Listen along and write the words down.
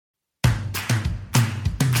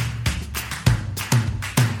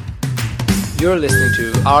You're listening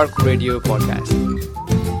to ARC Radio Podcast.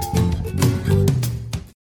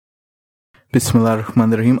 Bismillah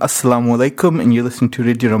ar-Rahman ar-Rahim. Assalamu alaikum, and you're listening to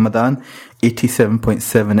Radio Ramadan 87.7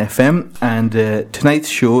 FM, and tonight's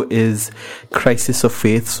show is Crisis of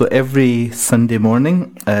Faith. So every Sunday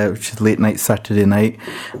morning, which is late night Saturday night,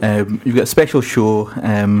 you've got a special show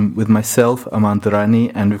with myself, Aman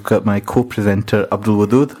Durrani, and we've got my co-presenter Abdul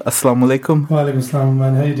Wadud. Assalamu alaikum. Wa alaikum assalam,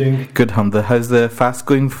 man. How are you doing? Good, alhamdulillah. How's the fast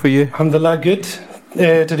going for you? Alhamdulillah, good.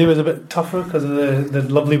 Today was a bit tougher because of the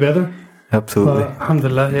lovely weather. Absolutely.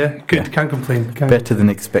 Alhamdulillah, yeah. Good, can't complain. Better than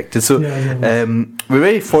expected. So we're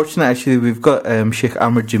very fortunate, actually. We've got Sheikh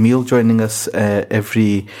Amr Jamil joining us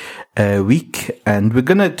every week, and we're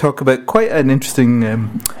going to talk about quite an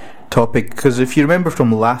interesting topic, because if you remember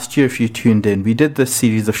from last year, if you tuned in, we did this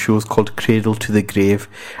series of shows called Cradle to the Grave,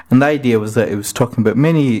 and the idea was that it was talking about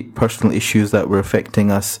many personal issues that were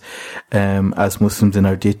affecting us as Muslims in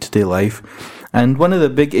our day-to-day life. And one of the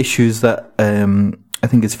big issues that I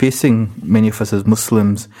think is facing many of us as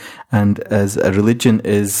Muslims and as a religion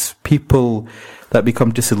is people that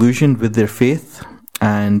become disillusioned with their faith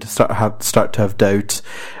and start to have doubts.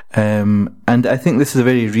 And I think this is a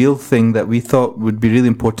very real thing that we thought would be really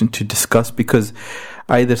important to discuss, because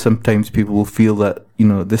either sometimes people will feel that, you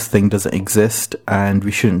know, this thing doesn't exist and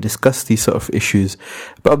we shouldn't discuss these sort of issues.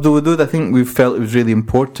 But Abdul Wadud, I think we felt it was really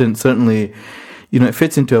important. Certainly, you know, it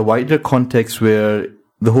fits into a wider context where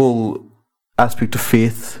the whole aspect of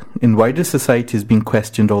faith in wider society is being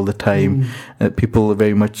questioned all the time. People are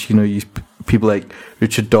very much, you know, people like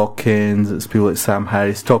Richard Dawkins, people like Sam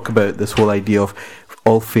Harris talk about this whole idea of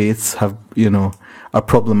all faiths have, you know, are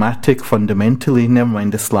problematic fundamentally, never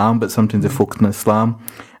mind Islam, but sometimes they focus on Islam.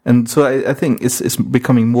 And so I think it's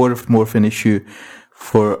becoming more of an issue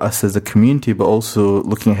for us as a community, but also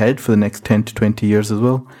looking ahead for the next 10 to 20 years as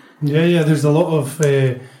well. Yeah, there's a lot of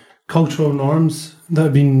cultural norms that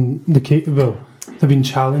have been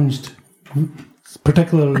challenged,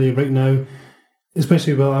 particularly right now,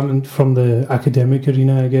 especially I'm from the academic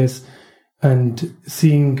arena, I guess, and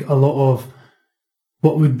seeing a lot of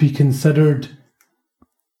what would be considered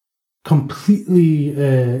completely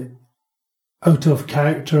out of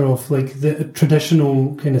character of like the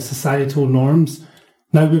traditional kind of societal norms.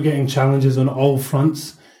 Now we're getting challenges on all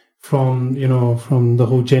fronts, from the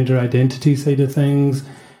whole gender identity side of things,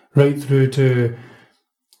 right through to,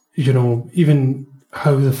 you know, even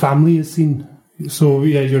how the family is seen. So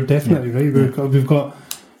yeah, you're definitely right.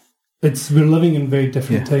 We're living in very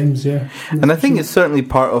different times. Yeah, and I think it's certainly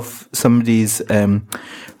part of somebody's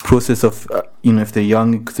process of if they're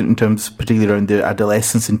young, in terms particularly around their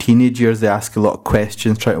adolescence and teenage years, they ask a lot of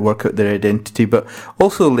questions, try to work out their identity. But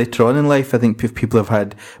also later on in life, I think if people have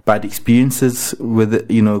had bad experiences with it,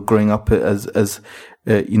 growing up as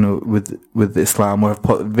with Islam, or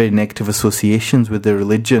have very negative associations with their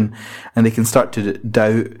religion, and they can start to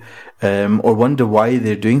doubt or wonder why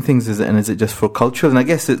they're doing things. Is it just for cultural? And I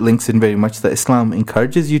guess it links in very much that Islam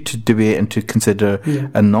encourages you to debate and to consider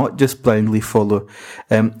and not just blindly follow.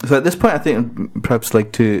 So at this point, I think I'd perhaps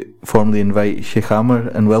like to formally invite Sheikh Amr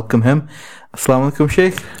and welcome him. Assalamu alaikum,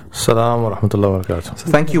 Sheikh. Assalamu wa rahmatullahi wa barakatuh. So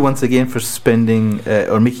thank you once again for spending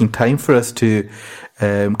or making time for us to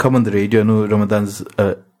come on the radio. I know Ramadan's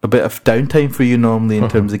a bit of downtime for you normally in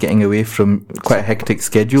terms of getting away from quite a hectic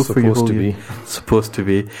schedule for you. Supposed to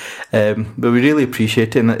be. But we really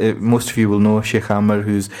appreciate it. And most of you will know Sheikh Amr,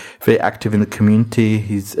 who's very active in the community.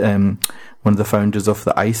 He's one of the founders of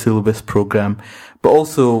the iSyllabus program, but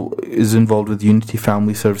also is involved with Unity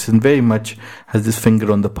Family Services and very much has this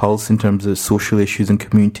finger on the pulse in terms of social issues and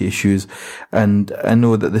community issues. And I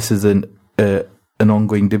know that this is an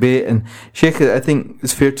ongoing debate. And Sheikh, I think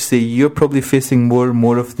it's fair to say you're probably facing more and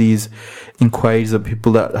more of these inquiries of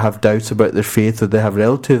people that have doubts about their faith, or they have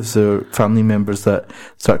relatives or family members that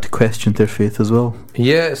start to question their faith as well.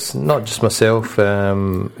 Yeah, it's not just myself.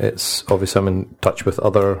 It's obviously I'm in touch with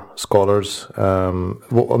other scholars.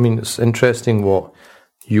 It's interesting what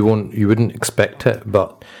you wouldn't expect it,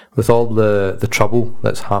 but with all the trouble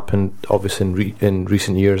that's happened, obviously in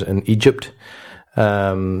recent years in Egypt,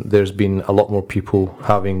 there's been a lot more people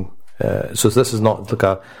having so this is not like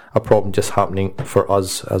a problem just happening for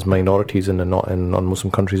us as minorities and not in non-Muslim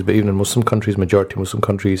countries, but even in Muslim countries, majority Muslim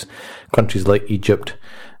countries like Egypt,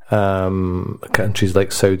 countries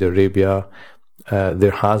like Saudi Arabia, there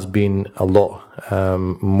has been a lot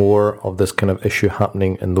more of this kind of issue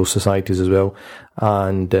happening in those societies as well,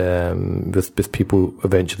 and with people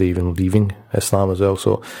eventually even leaving Islam as well.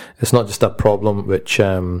 So it's not just a problem which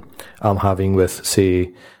I'm having with,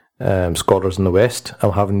 say, scholars in the West.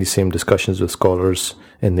 I'm having these same discussions with scholars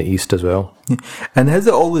in the East as well. And has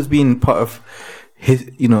it always been part of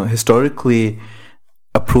historically,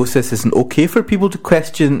 a process isn't okay for people to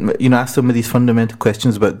question, ask some of these fundamental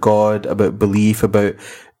questions about God, about belief, about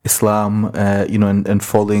Islam, and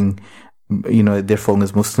falling, they're falling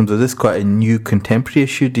as Muslims. Is this quite a new contemporary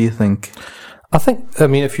issue, do you think? I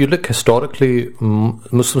mean, if you look historically,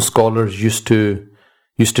 Muslim scholars used to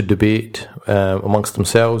debate amongst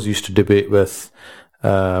themselves, used to debate with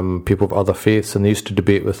people of other faiths, and they used to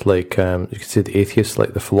debate with, like, you could say the atheists,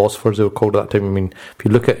 like the philosophers they were called at that time. I mean, if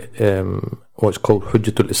you look at what's called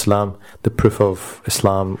Hujjatul Islam, the proof of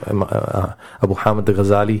Islam, Abu Hamid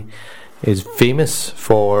al-Ghazali is famous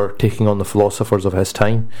for taking on the philosophers of his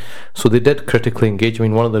time. So they did critically engage. I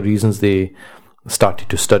mean, one of the reasons they started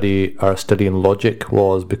to study in logic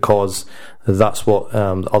was because that's what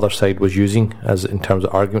the other side was using as in terms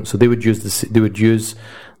of argument. So they would use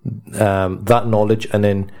that knowledge and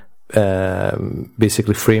then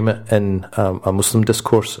basically frame it in a Muslim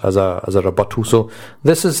discourse as a rebuttal. So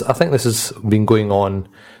I think this has been going on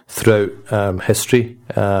throughout history.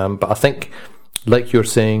 But I think, like you're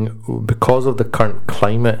saying, because of the current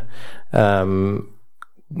climate,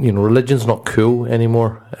 religion's not cool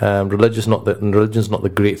anymore. Religion's not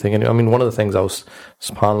the great thing. I mean, one of the things I was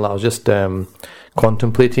just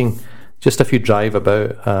contemplating, just if you drive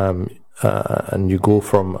about and you go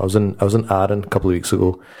from, I was in Arran a couple of weeks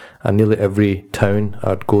ago, and nearly every town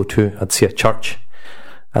I'd go to, I'd see a church.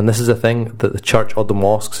 And this is the thing, that the church or the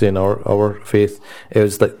mosques in our faith, it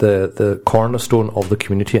was like the cornerstone of the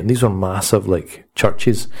community, and these were massive, like,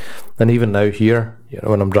 churches. And even now here,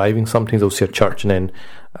 when I'm driving, sometimes I'll see a church, and then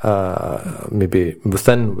maybe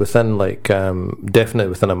within like definitely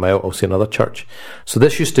within a mile, I'll see another church. So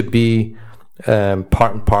this used to be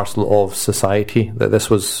part and parcel of society. That this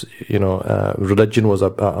was, religion was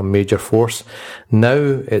a major force. Now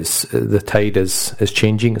the tide is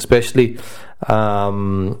changing, especially.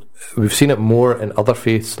 We've seen it more in other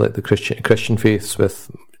faiths, like the Christian faiths, with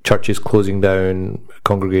churches closing down,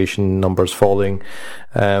 congregation numbers falling.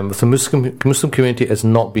 With the Muslim community, it's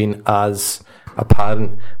not been as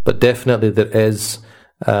apparent, but definitely there is,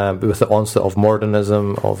 with the onset of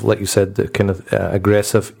modernism, of, like you said, the kind of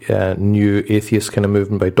aggressive new atheist kind of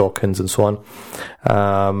movement by Dawkins and so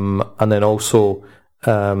on, and then also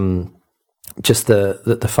just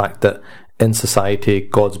the fact that in society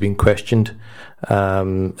God's being questioned.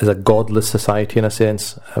 Is a godless society in a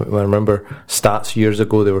sense. I remember stats years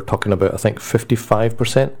ago, they were talking about, I think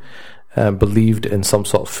 55% believed in some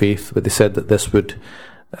sort of faith, but they said that this would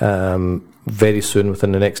very soon,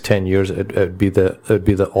 within the next 10 years, it would be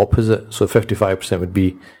the opposite. So 55% would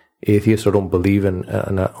be atheists or don't believe in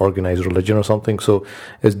an organized religion or something. So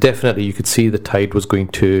it's definitely, you could see the tide was going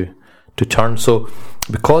to turn. So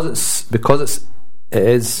because it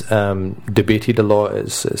is debated a lot.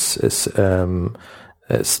 It's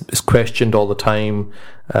questioned all the time.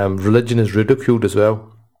 Religion is ridiculed as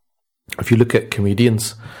well. If you look at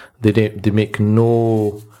comedians, they make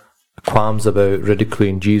no qualms about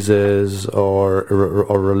ridiculing Jesus or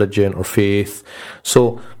religion or faith.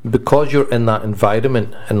 So because you're in that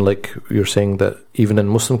environment, and like you're saying that even in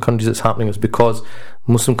Muslim countries it's happening, is because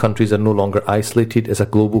Muslim countries are no longer isolated. It's a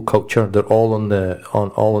global culture. They're all on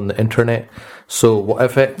the internet. So what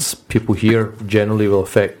affects people here generally will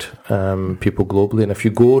affect people globally. And if you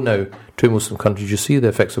go now to Muslim countries, you see the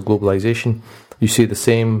effects of globalization. You see the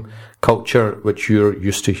same culture which you're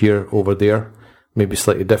used to here over there, maybe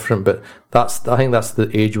slightly different, but I think that's the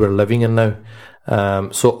age we're living in now.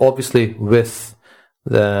 So obviously with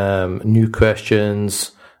the new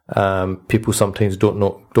questions, people sometimes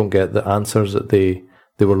don't get the answers that they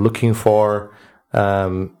were looking for.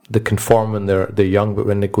 They conform when they're young, but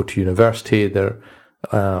when they go to university, they're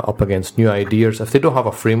up against new ideas. If they don't have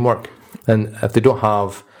a framework and if they don't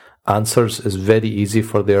have answers, it's very easy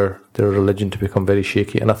for their religion to become very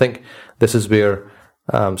shaky. And I think this is where,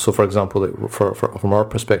 so for example, from our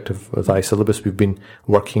perspective with iSyllabus, we've been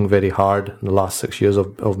working very hard in the last 6 years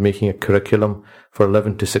of making a curriculum for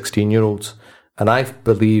 11 to 16-year-olds. And I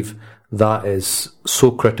believe that is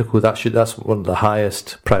so critical. That's one of the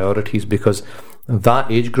highest priorities, because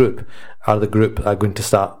that age group are the group that are going to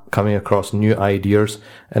start coming across new ideas.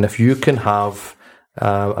 And if you can have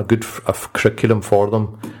a good curriculum for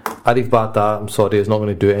them, Arif Bada, I'm sorry, is not going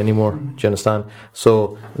to do it anymore. Do you understand?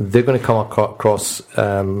 So they're going to come across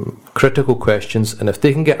critical questions, and if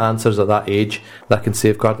they can get answers at that age, that can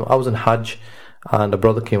safeguard them. I was in Hajj, and a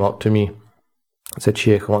brother came up to me, said,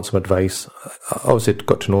 Sheikh, I want some advice. I obviously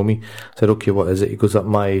got to know me. I said, okay, what is it? He goes, that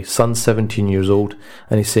my son's 17 years old,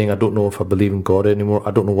 and he's saying, I don't know if I believe in God anymore.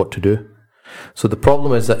 I don't know what to do. So the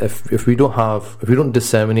problem is that if we don't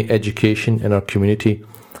disseminate education in our community,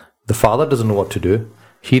 the father doesn't know what to do.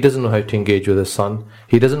 He doesn't know how to engage with his son.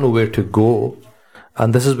 He doesn't know where to go.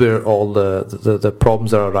 And this is where all the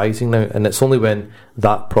problems are arising now. And it's only when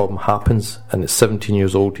that problem happens and it's 17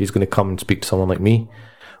 years old, he's going to come and speak to someone like me.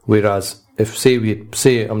 Whereas if,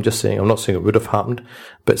 I'm just saying, I'm not saying it would have happened,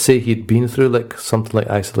 but say he'd been through like something like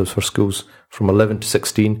Isolibs for Schools from 11 to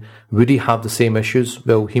 16, would he have the same issues?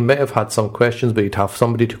 Well, he might have had some questions, but he'd have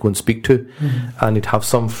somebody to go and speak to, and he'd have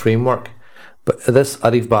some framework. But this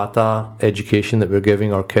Arif Bata education that we're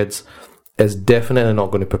giving our kids is definitely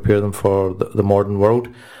not going to prepare them for the modern world,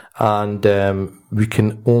 and we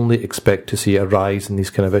can only expect to see a rise in these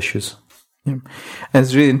kind of issues. Yeah. And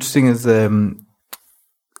it's really interesting is I'm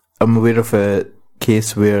aware of a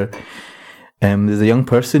case where there's a young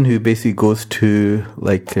person who basically goes to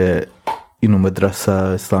like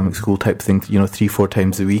madrasa, Islamic school type thing, 3-4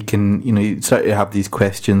 times a week, and you start to have these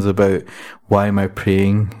questions about why am I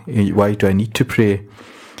praying? Why do I need to pray?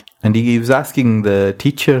 And he was asking the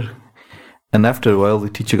teacher, and after a while the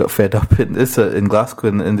teacher got fed up in Glasgow,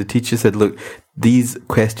 and the teacher said, look, these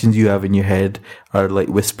questions you have in your head are like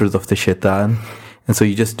whispers of the shaitan, and so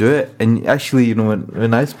you just do it. And actually,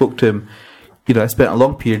 when I spoke to him, I spent a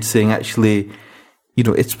long period saying, actually,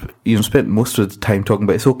 it's spent most of the time talking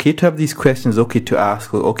about it's okay to have these questions, okay to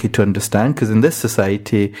ask, okay to understand, because in this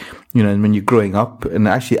society, and when you're growing up, and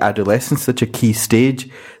actually adolescence is such a key stage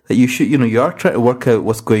that you should, you are trying to work out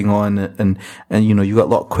what's going on, and you got a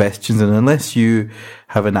lot of questions, and unless you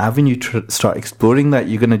have an avenue to start exploring that,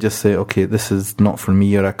 you're going to just say, okay, this is not for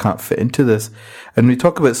me, or I can't fit into this. And we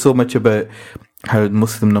talk about so much about how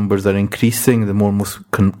Muslim numbers are increasing, the more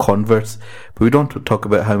converts, but we don't talk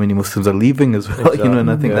about how many Muslims are leaving as well. Exactly. And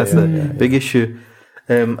I think that's a big issue.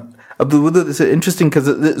 It's interesting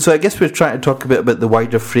because so I guess we're trying to talk a bit about the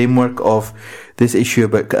wider framework of this issue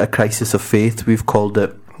about a crisis of faith, we've called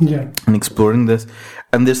it, and exploring this.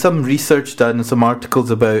 And there's some research done and some articles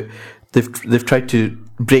about they've tried to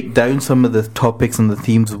break down some of the topics and the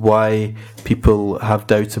themes of why people have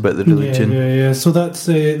doubts about the religion. Yeah. So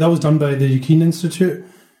that was done by the Yaqeen Institute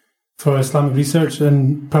for Islamic Research,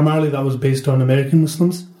 and primarily that was based on American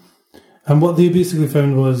Muslims. And what they basically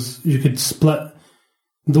found was you could split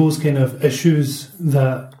those kind of issues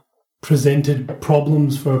that presented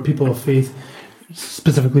problems for people of faith,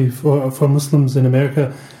 specifically for Muslims in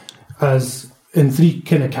America, as in 3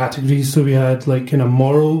 kind of categories. So we had like kind of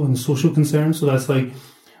moral and social concerns. So that's like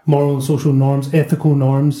moral and social norms, ethical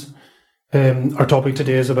norms. Our topic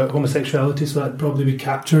today is about homosexuality, so that'd probably be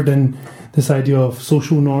captured in this idea of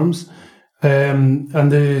social norms. And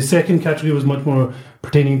the second category was much more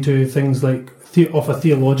pertaining to things like of a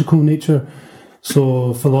theological nature.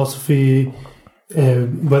 So philosophy,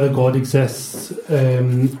 whether God exists,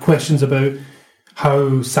 questions about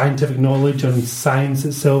how scientific knowledge and science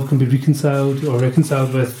itself can be reconciled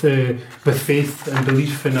with faith and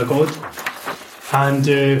belief in a God. And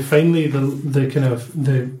finally,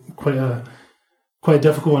 the quite a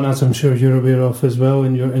difficult one, as I'm sure you're aware of as well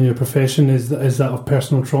in your profession, is that of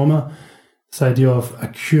personal trauma. This idea of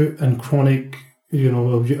acute and chronic,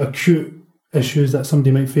 acute issues that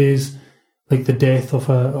somebody might face, like the death of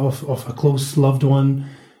a close loved one,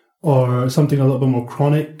 or something a little bit more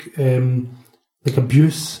chronic, like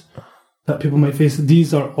abuse that people might face.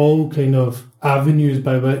 These are all kind of avenues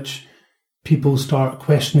by which people start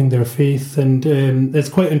questioning their faith, and it's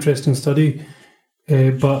quite an interesting study.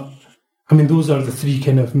 But I mean, those are the 3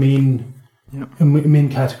 kind of main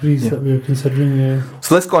categories that we're considering.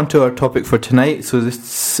 So let's go on to our topic for tonight. So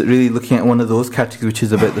this is really looking at one of those categories, which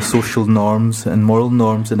is about the social norms and moral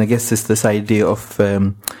norms, and I guess it's this idea of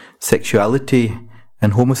sexuality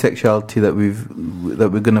and homosexuality that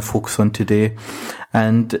we're going to focus on today.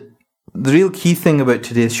 And the real key thing about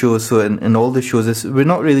today's show, so in all the shows, is we're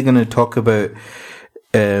not really going to talk about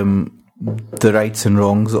the rights and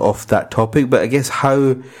wrongs of that topic, but I guess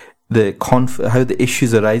how the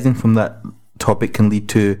issues arising from that topic can lead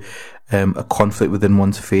to a conflict within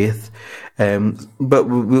one's faith. But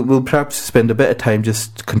we'll perhaps spend a bit of time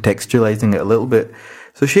just contextualizing it a little bit.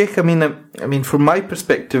 So, Sheikh, I mean, from my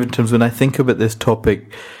perspective, in terms of when I think about this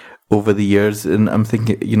topic over the years, and I'm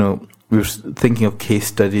thinking, we're thinking of case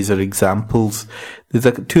studies or examples. There's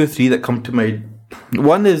like 2 or 3 that come to mind.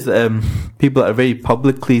 One is people that are very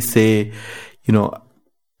publicly say,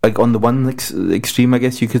 like on the one extreme, I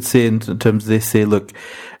guess you could say, in terms they say, look,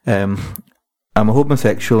 I'm a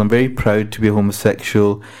homosexual. I'm very proud to be a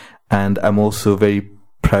homosexual, and I'm also very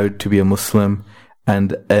proud to be a Muslim.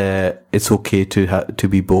 And it's okay to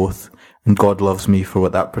be both, and God loves me for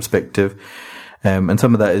that perspective. And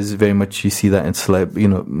some of that is very much, you see that in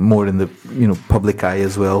more in the public eye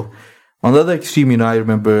as well. On the other extreme, I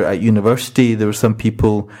remember at university there were some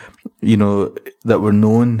people, that were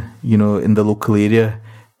known, in the local area,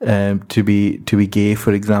 to be gay,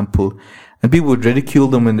 for example, and people would ridicule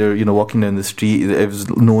them when they're, walking down the street. It was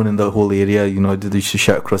known in the whole area, they used to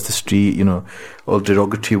shout across the street, all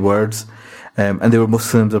derogatory words, and they were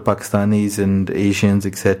Muslims or Pakistanis and Asians,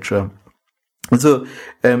 etc. And so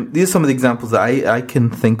these are some of the examples that I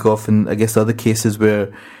can think of, and I guess other cases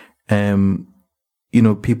where,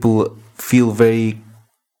 people feel very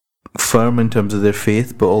firm in terms of their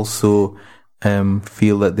faith, but also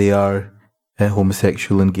feel that they are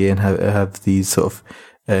homosexual and gay and have these sort of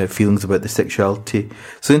feelings about their sexuality.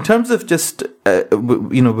 So in terms of just,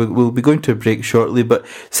 we'll be going to a break shortly, but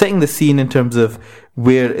setting the scene in terms of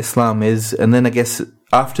where Islam is, and then I guess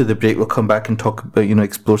after the break we'll come back and talk about,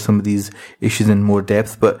 explore some of these issues in more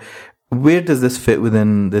depth. But where does this fit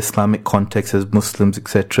within the Islamic context as Muslims,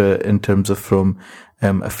 etc., in terms of from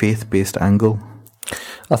a faith-based angle?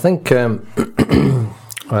 I think, like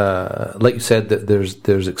you said, that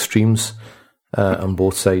there's extremes on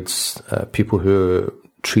both sides. People who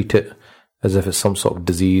treat it as if it's some sort of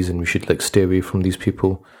disease and we should stay away from these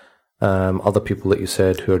people. Other people, like you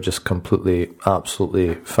said, who are just completely,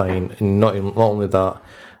 absolutely fine. And not only that,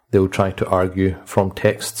 they'll try to argue from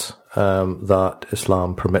texts that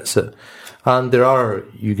Islam permits it. And there are,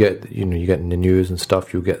 you get in the news and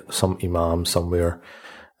stuff, you get some imam somewhere.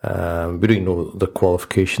 We don't know the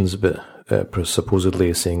qualifications, but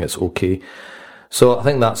supposedly saying it's okay. So I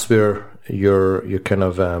think that's where your kind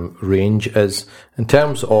of range is. In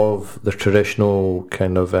terms of the traditional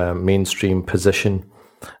kind of mainstream position,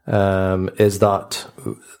 is that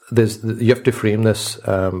you have to frame this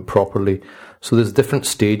properly. So there's different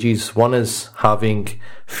stages. One is having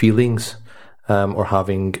feelings or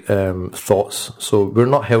having thoughts. So we're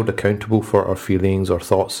not held accountable for our feelings or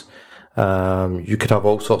thoughts. You could have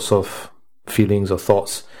all sorts of feelings or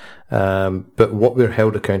thoughts, but what we're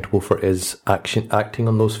held accountable for is acting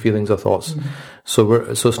on those feelings or thoughts.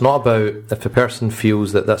 Mm-hmm. So it's not about if a person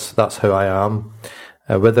feels that that's how I am.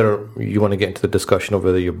 Whether you want to get into the discussion of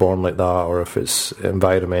whether you're born like that or if it's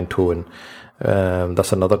environmental, and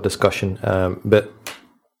that's another discussion. But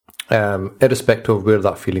irrespective of where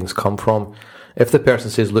that feelings come from, if the person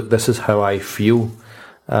says, "Look, this is how I feel,"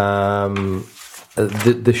 there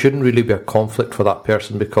shouldn't really be a conflict for that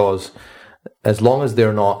person, because as long as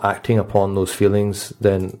they're not acting upon those feelings,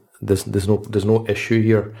 then there's no issue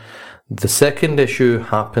here. The second issue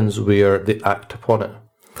happens where they act upon it.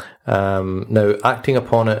 Now, acting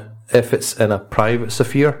upon it, if it's in a private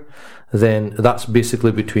sphere, then that's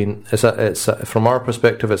basically from our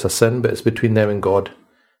perspective, it's a sin, but it's between them and God.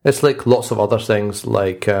 It's like lots of other things,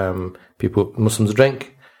 like Muslims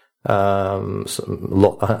drink.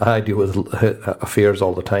 I deal with affairs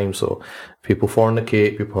all the time, so people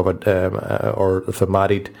fornicate, people have or if they're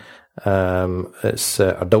married, it's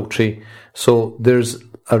adultery. So there's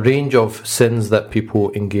a range of sins that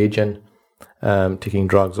people engage in, taking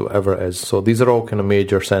drugs or whatever it is. So these are all kind of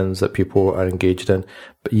major sins that people are engaged in.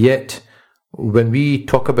 But yet, when we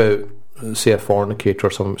talk about, say, a fornicator,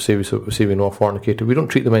 or say we know a fornicator, we don't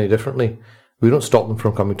treat them any differently. We don't stop them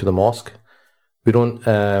from coming to the mosque. We don't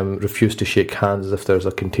refuse to shake hands as if there's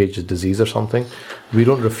a contagious disease or something. We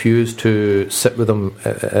don't refuse to sit with them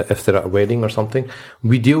if they're at a wedding or something.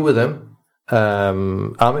 We deal with them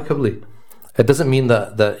amicably. It doesn't mean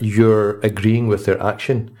that you're agreeing with their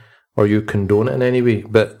action or you condone it in any way,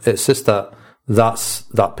 but it's just that's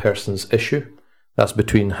that person's issue. That's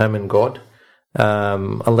between him and God,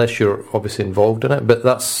 unless you're obviously involved in it. But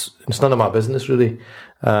it's none of my business, really.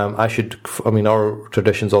 Our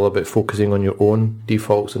tradition's all about focusing on your own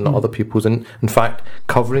defaults and not other people's, and in fact,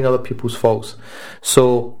 covering other people's faults.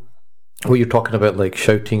 So, what you're talking about, like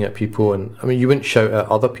shouting at people, and you wouldn't shout at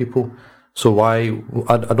other people. So why?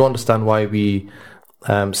 I don't understand why we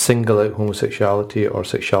single out homosexuality or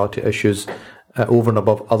sexuality issues over and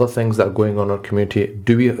above other things that are going on in our community.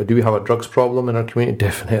 Do we have a drugs problem in our community?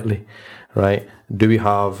 Definitely. Right? Do we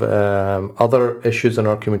have other issues in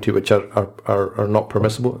our community which are not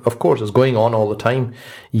permissible? Of course, it's going on all the time.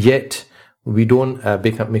 Yet we don't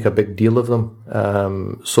make a big deal of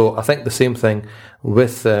them. So I think the same thing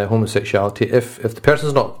with homosexuality. If the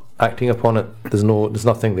person's not acting upon it, there's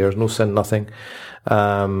nothing there. There's no sin, nothing.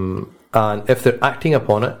 And if they're acting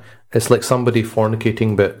upon it, it's like somebody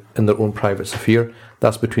fornicating, but in their own private sphere.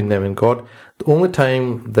 That's between them and God. The only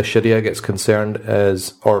time the Sharia gets concerned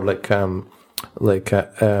is, or when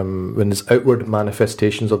there's outward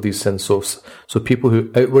manifestations of these sins. So people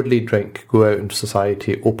who outwardly drink, go out into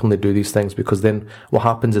society, openly do these things, because then what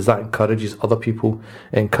happens is that encourages other people,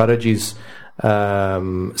 encourages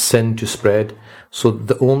sin to spread. So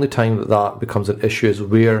the only time that becomes an issue is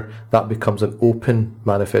where that becomes an open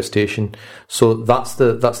manifestation. So that's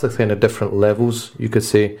the kind of different levels, you could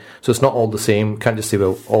say. So it's not all the same. You can't just say,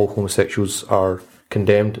 well, all homosexuals are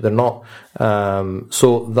condemned. They're not.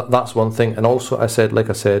 So that's one thing. And also, like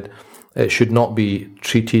I said, it should not be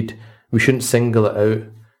treated. We shouldn't single it out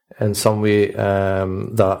in some way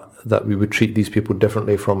that we would treat these people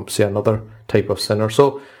differently from, say, another type of sinner.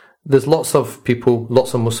 So there's lots of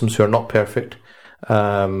Muslims who are not perfect.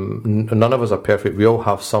 None of us are perfect. We all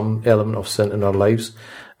have some element of sin in our lives,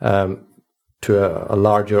 to a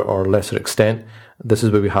larger or lesser extent. This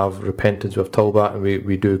is where we have repentance, we have tawbah, and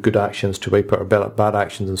we do good actions to wipe out our bad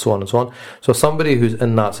actions, and so on and so on. So somebody who's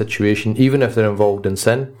in that situation, even if they're involved in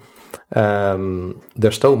sin,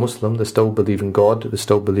 they're still Muslim, they still believe in God, they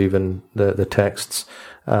still believe in the texts.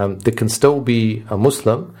 They can still be a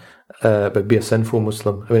Muslim, but be a sinful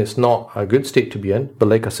Muslim. I mean, it's not a good state to be in, but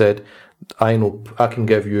like I said, I know I can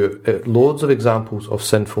give you loads of examples of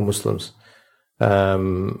sinful Muslims.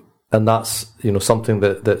 And that's, something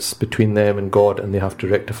that's between them and God, and they have to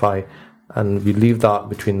rectify. And we leave that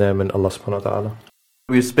between them and Allah subhanahu wa ta'ala.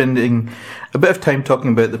 We're spending a bit of time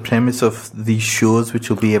talking about the premise of these shows, which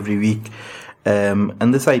will be every week.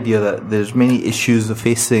 And this idea that there's many issues of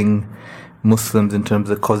facing Muslims in terms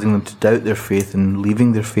of causing them to doubt their faith and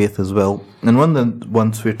leaving their faith as well. And one of the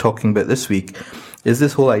ones we're talking about this week is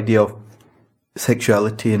this whole idea of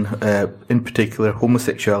sexuality and, in particular,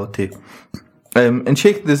 homosexuality. And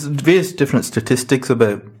Sheikh, there's various different statistics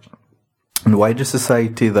about in wider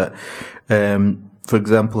society that, for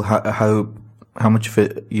example, how much of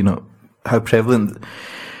it, how prevalent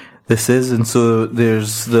this is. And so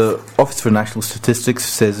there's the Office for National Statistics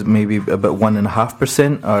says maybe about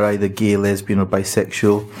 1.5% are either gay, lesbian or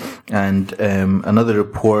bisexual. And another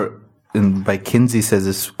report by Kinsey says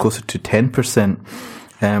it's closer to 10%.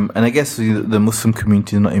 And I guess the Muslim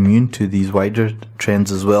community is not immune to these wider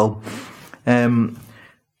trends as well.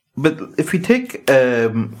 But if we take,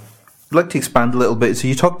 I'd like to expand a little bit. So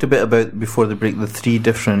you talked a bit about, before the break, the three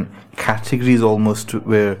different categories almost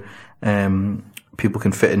where people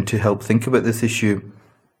can fit in to help think about this issue.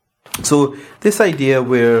 So this idea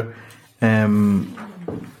where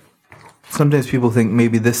sometimes people think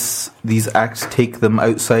maybe these acts take them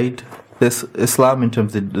outside this Islam in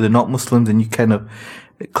terms of they're not Muslims, and you kind of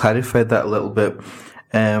clarified that a little bit.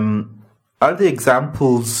 Are there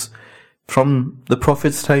examples from the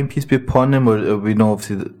Prophet's time, peace be upon him, or we know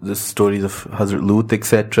obviously the stories of Hazrat Lut,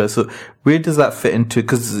 etc. So where does that fit into?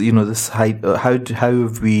 Because this height, how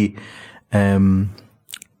have we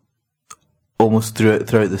almost throughout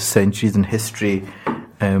the centuries in history,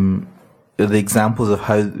 the examples of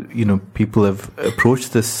how people have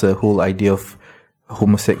approached this whole idea of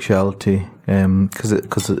homosexuality, because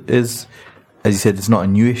it is, as you said, it's not a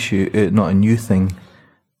new issue, not a new thing.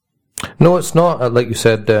 No, it's not. Like you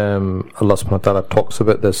said, Allah subhanahu wa ta'ala talks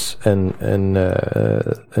about this in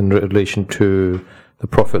relation to the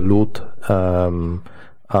Prophet Lut,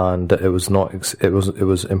 and it was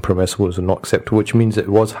impermissible, it was not acceptable, which means it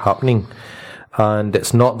was happening. And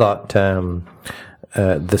it's not that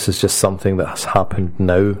this is just something that has happened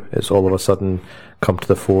now. It's all of a sudden come to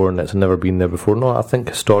the fore and it's never been there before. No, I think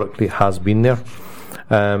historically it has been there,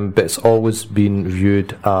 but it's always been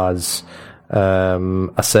viewed as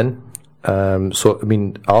a sin. So, I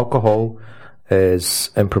mean, alcohol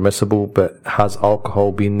is impermissible, but has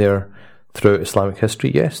alcohol been there throughout Islamic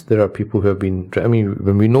history? Yes, there are people who have been,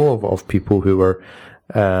 when we know of people who were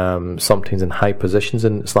sometimes in high positions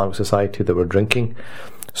in Islamic society that were drinking.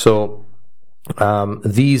 So, in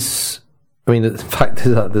fact,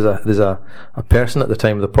 there's a person at the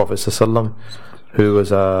time of the Prophet ﷺ who was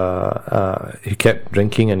he kept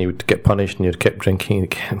drinking and he would get punished, and he would keep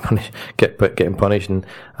drinking and getting punished. And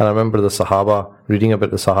I remember the Sahaba, reading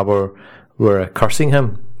about the Sahaba were cursing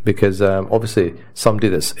him because obviously somebody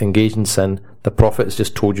that's engaged in sin, the Prophet has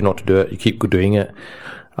just told you not to do it, you keep doing it.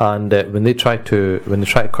 And when they try to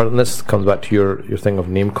curse, and this comes back to your thing of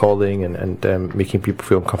name calling and making people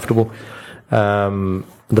feel uncomfortable. The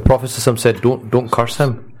Prophet said, don't curse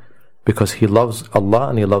him, because he loves Allah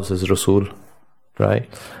and he loves his Rasul. Right.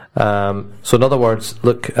 So in other words,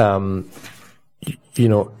 look, don't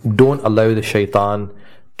allow the shaitan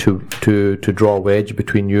to draw a wedge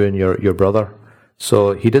between you and your brother.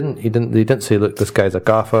 So he didn't say, look, this guy's a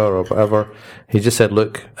kafir or whatever. He just said,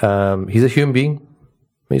 look, he's a human being.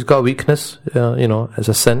 He's got a weakness, it's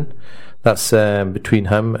a sin. That's between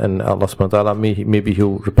him and Allah subhanahu wa ta'ala. Maybe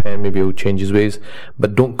he'll repent, maybe he'll change his ways,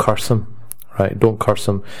 but don't curse him, right? Don't curse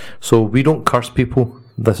him. So we don't curse people.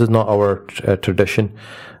 This is not our tradition.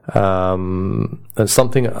 It's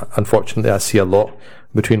something, unfortunately, I see a lot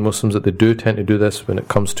between Muslims, that they do tend to do this when it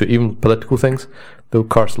comes to even political things. They'll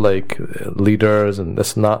curse like leaders and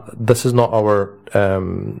this and that. This is not our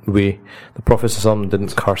way. The Prophet ﷺ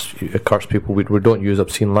didn't curse people. We don't use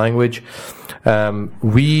obscene language.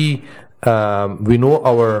 We know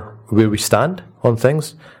where we stand on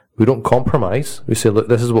things. We don't compromise. We say, look,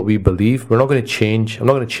 this is what we believe. We're not going to change. I'm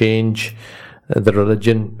not going to change the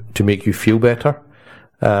religion to make you feel better.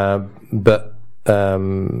 But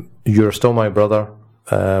you're still my brother.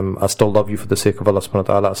 I still love you for the sake of Allah subhanahu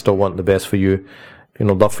wa ta'ala. I still want the best for you.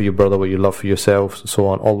 Love for your brother what you love for yourself, so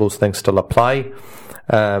on. All those things still apply.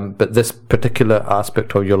 But this particular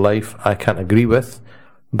aspect of your life, I can't agree with.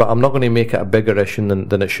 But I'm not going to make it a bigger issue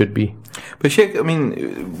than it should be. But Sheikh, I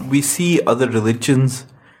mean, we see other religions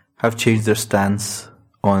have changed their stance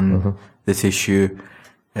on this issue,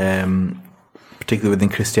 particularly within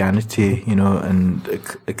Christianity, and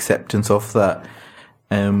acceptance of that.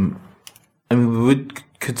 I mean,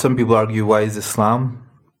 could some people argue, why is Islam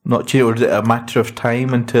not changed, or is it a matter of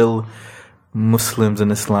time until Muslims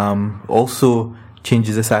and Islam also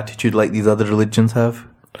changes this attitude like these other religions have?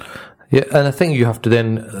 Yeah, and I think you have to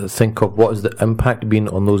then think of what is the impact been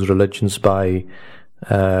on those religions by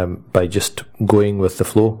just going with the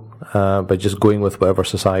flow, by just going with whatever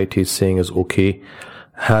society is saying is okay.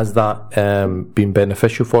 Has that been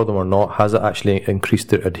beneficial for them or not? Has it actually increased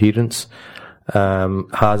their adherence?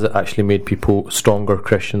 Has it actually made people stronger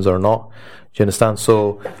Christians or not? Do you understand?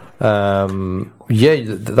 So,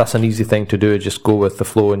 that's an easy thing to do. Just go with the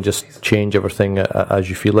flow and just change everything as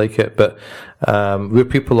you feel like it. But we're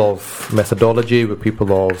people of methodology. We're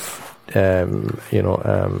people of we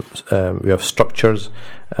have structures.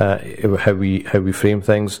 How we frame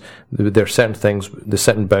things. There are certain things. There's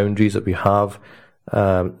certain boundaries that we have.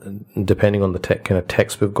 Depending on the kind of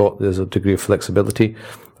text we've got, there's a degree of flexibility.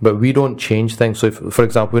 But we don't change things. So, if, for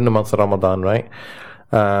example, in the month of Ramadan, right?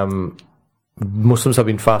 Muslims have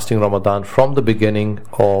been fasting Ramadan from the beginning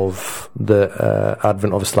of the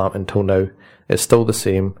advent of Islam until now. It's still the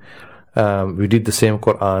same. We read the same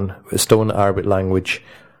Quran. It's still in the Arabic language.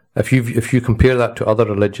 If you compare that to other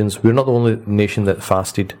religions, we're not the only nation that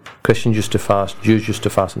fasted. Christians used to fast. Jews used to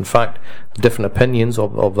fast. In fact, different opinions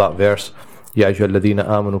of that verse. يا أيها الذين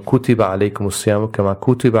آمنوا كتب عليكم الصيام كما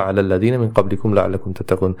كتب على الذين من قبلكم لعلكم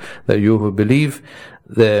تتقون. That you who believe,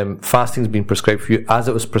 the fasting has been prescribed for you as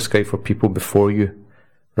it was prescribed for people before you,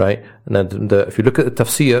 right? And then if you look at the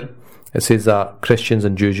tafsir, it says that Christians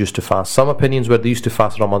and Jews used to fast. Some opinions where they used to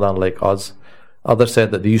fast Ramadan like us. Others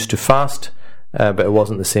said that they used to fast, but it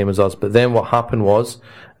wasn't the same as us. But then what happened was,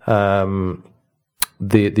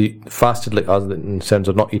 they fasted like us in terms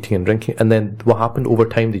of not eating and drinking. And then what happened over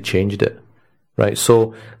time? They changed it. Right,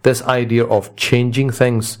 so this idea of changing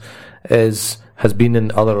things has been in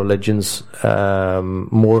other religions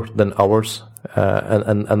more than ours,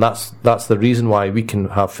 and that's the reason why we can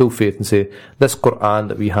have full faith and say this Quran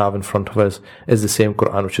that we have in front of us is the same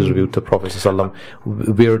Quran which is revealed to the Prophet ﷺ.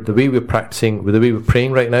 The way we're practicing, the way we're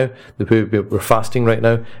praying right now, the way we're fasting right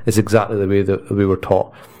now is exactly the way that we were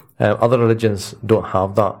taught. Other religions don't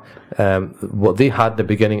have that. What they had in the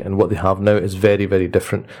beginning and what they have now is very, very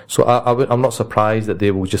different. So I'm not surprised that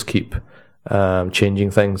they will just keep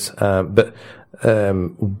changing things. But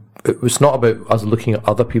it's not about us looking at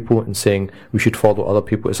other people and saying we should follow other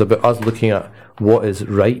people. It's about us looking at what is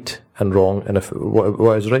right and wrong, and if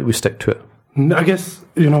what is right, we stick to it. I guess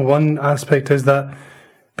one aspect is that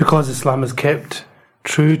because Islam is kept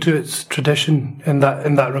true to its tradition in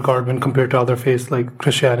that regard when compared to other faiths like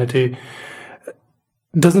Christianity,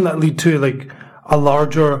 doesn't that lead to like a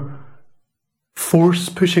larger force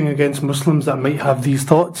pushing against Muslims that might have these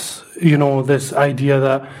thoughts? This idea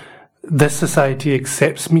that this society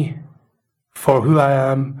accepts me for who I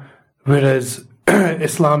am, whereas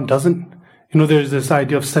Islam doesn't. There's this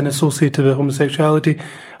idea of sin associated with homosexuality.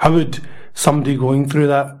 How would somebody going through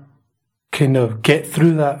that kind of get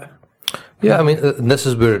through that? Yeah, I mean, this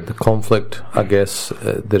is where the conflict, I guess,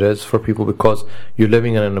 there is for people, because you're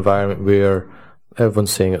living in an environment where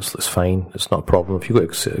everyone's saying it's fine, it's not a problem. If you go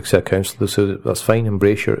to a counsellor, so that's fine.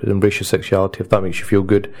 Embrace your sexuality. If that makes you feel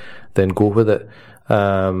good, then go with it.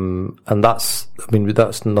 And that's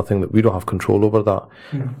nothing that we don't have control over that.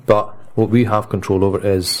 Mm. But what we have control over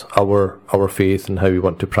is our faith and how we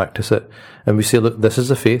want to practice it. And we say, look, this is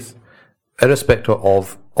a faith, irrespective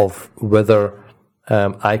of whether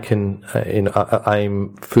I can,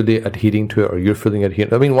 I'm fully adhering to it or you're fully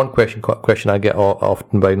adhering. I mean, one question I get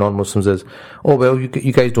often by non-Muslims is, oh, well, you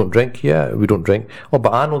guys don't drink. Yeah, we don't drink. Oh,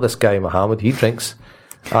 but I know this guy, Muhammad, he drinks.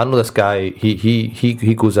 I know this guy,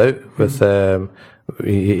 he goes out with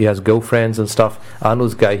he has girlfriends and stuff. I know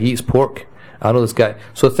this guy, he eats pork. I know this guy.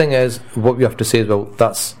 So the thing is, what we have to say is, well,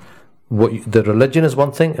 that's the religion is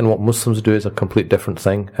one thing, and what Muslims do is a complete different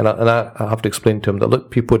thing. And I have to explain to him that,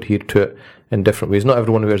 look, people adhere to it in different ways. Not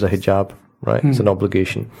everyone wears a hijab, right? It's an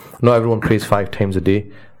obligation. Not everyone prays 5 times a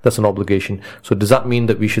day. That's an obligation. So does that mean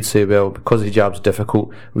that we should say, well, because hijab's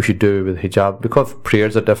difficult, we should do it with hijab? Because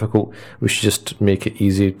prayers are difficult, we should just make it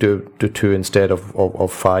easy, do 2 instead of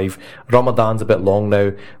 5. Ramadan's a bit long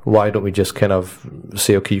now. Why don't we just kind of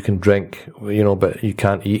say, okay, you can drink, but you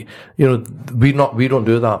can't eat? We don't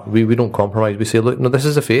do that. We don't compromise. We say, look, no, this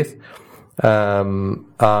is a faith. We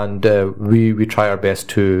try our best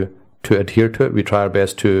to adhere to it. We try our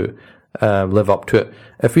best to live up to it.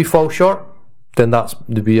 If we fall short, then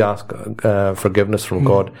we ask forgiveness from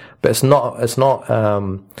God. But it's not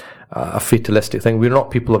a fatalistic thing. We're not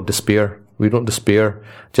people of despair. We don't despair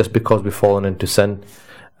just because we've fallen into sin.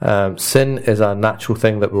 Sin is a natural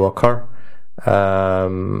thing that will occur.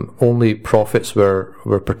 Only prophets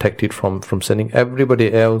were protected from sinning.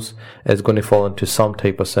 Everybody else is going to fall into some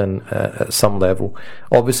type of sin at some level.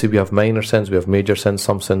 Obviously, we have minor sins, we have major sins.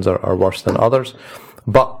 Some sins are worse than others,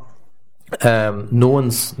 but no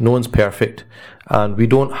one's perfect, and we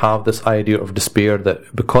don't have this idea of despair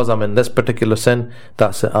that because I'm in this particular sin,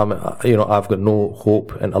 that's it. I've got no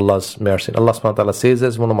hope in Allah's mercy. And Allah subhanahu wa ta'ala says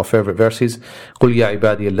this, one of my favorite verses, قُلْ يَا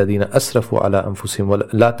عِبَادِيَ الَّذِينَ أَسْرَفُوا عَلَىٰ أَنفُسِهِمْ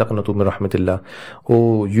وَلَا تَقْنَطُوا مِنْ رَحْمَةِ اللَّهِ.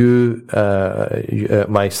 Oh, you,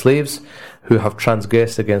 my slaves who have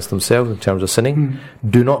transgressed against themselves in terms of sinning,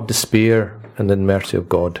 do not despair in the mercy of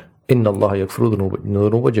God. Inna Allah yaghfiru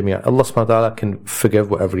dhunuba jami'a. Allah subhanahu wa ta'ala can forgive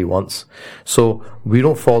whatever He wants. So we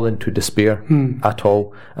don't fall into despair at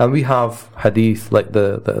all. And we have hadith, like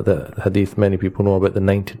the hadith many people know about,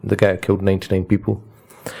 the guy who killed 99 people.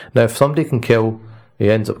 Now if somebody can kill, he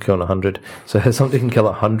ends up killing 100. So if somebody can kill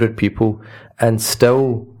 100 people and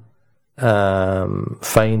still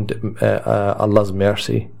find Allah's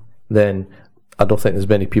mercy, then I don't think there's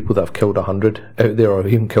many people that have killed 100 out there, or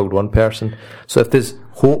even killed one person. So if there's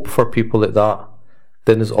hope for people like that,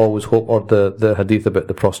 then there's always hope. Or the hadith about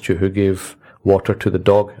the prostitute who gave water to the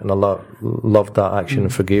dog, and Allah loved that action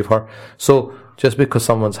and forgave her. So just because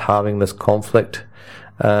someone's having this conflict,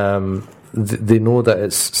 they know that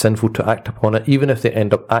it's sinful to act upon it. Even if they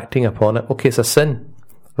end up acting upon it, okay, it's a sin,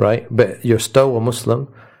 right? But you're still a Muslim.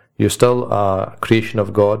 You're still a creation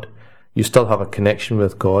of God. You still have a connection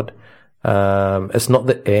with God. It's not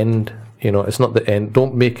the end, it's not the end.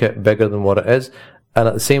 Don't make it bigger than what it is. And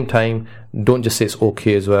at the same time, don't just say it's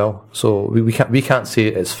okay as well. So we can't say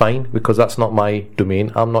it's fine, because that's not my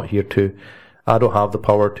domain. I don't have the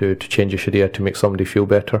power to change the Sharia to make somebody feel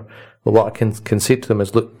better. But what I can say to them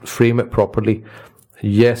is, look, frame it properly.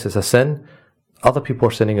 Yes, it's a sin. Other people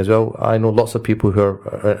are sinning as well. I know lots of people who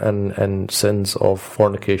are in sins of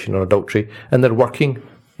fornication or adultery, and they're working,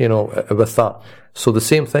 with that. So the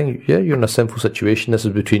same thing, yeah, you're in a sinful situation. This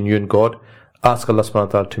is between you and God. Ask Allah subhanahu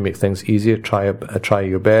wa ta'ala to make things easier. Try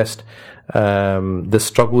your best. The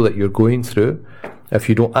struggle that you're going through, if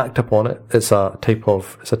you don't act upon it, it's a type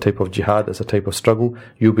of jihad. It's a type of struggle.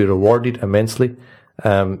 You'll be rewarded immensely.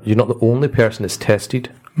 You're not the only person that's tested.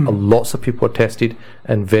 Lots of people are tested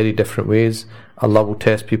in very different ways. Allah will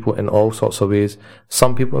test people in all sorts of ways.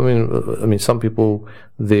 Some people, some people,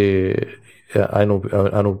 I know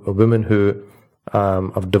a woman who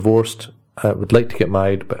have divorced, would like to get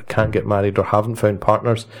married but can't get married or haven't found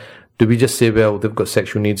partners. Do we just say, well, they've got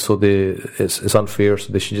sexual needs, so it's unfair,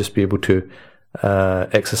 so they should just be able to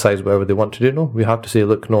exercise whatever they want to do? No, we have to say,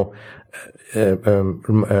 look, no,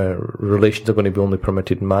 relations are going to be only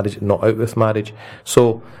permitted in marriage, not out with marriage.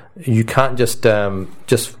 So you can't just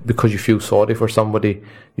because you feel sorry for somebody,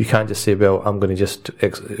 you can't just say, well, I'm going to just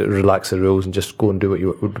relax the rules and just go and do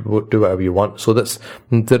whatever you want. So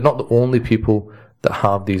they're not the only people that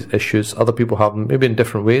have these issues. Other people have them maybe in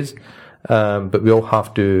different ways, but we all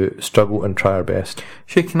have to struggle and try our best.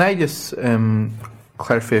 Sheikh, can I just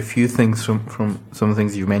clarify a few things from some of the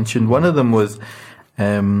things you mentioned? One of them was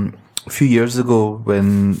a few years ago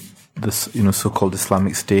when this so-called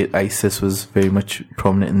Islamic State, ISIS, was very much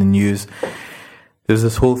prominent in the news. There's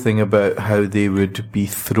this whole thing about how they would be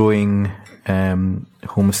throwing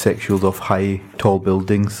homosexuals off high, tall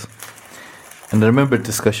buildings. And I remember a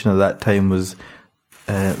discussion at that time was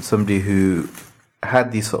somebody who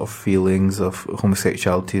had these sort of feelings of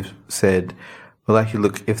homosexuality said, well, actually,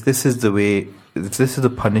 look, if this is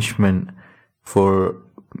the punishment for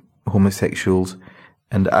homosexuals,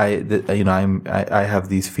 and I have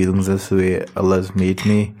these feelings, that's the way Allah's made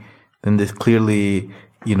me, then there's clearly,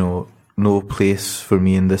 no place for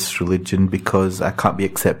me in this religion because I can't be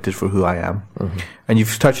accepted for who I am. And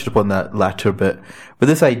you've touched upon that latter bit, but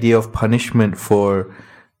this idea of punishment for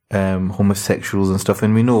homosexuals and stuff,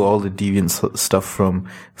 and we know all the deviant stuff from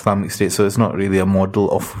Islamic State, so it's not really a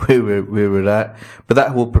model of where we're at. But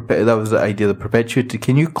that was the idea that perpetuated.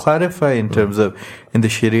 Can you clarify in terms of in the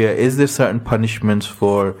Sharia, is there certain punishments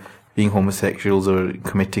for being homosexuals or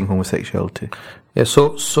committing homosexuality? Yeah.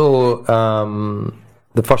 So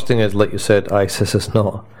the first thing is, like you said, ISIS is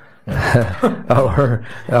not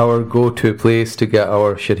our go-to place to get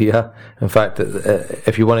our Sharia. In fact,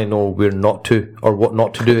 if you want to know where not to or what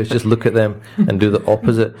not to do, is just look at them and do the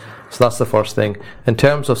opposite. So that's the first thing. In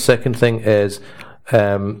terms of second thing is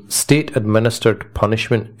state-administered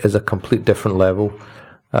punishment is a complete different level.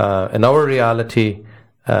 In our reality,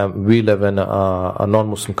 we live in a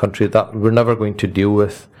non-Muslim country that we're never going to deal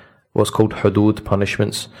with what's called hudud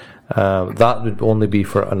punishments. That would only be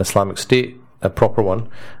for an Islamic State, a proper one,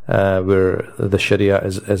 where the Sharia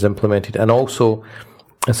is implemented. And also,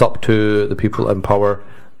 it's up to the people in power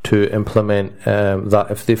to implement that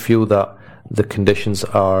if they feel that the conditions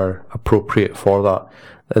are appropriate for that.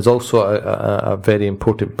 There's also a very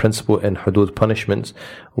important principle in hudud punishments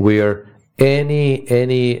where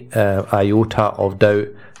any iota of doubt,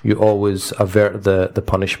 you always avert the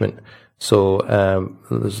punishment. So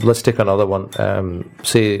let's take another one.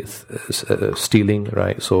 Say stealing,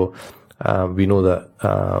 right? So we know that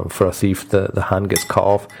for a thief, the hand gets cut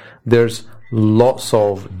off. There's lots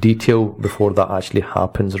of detail before that actually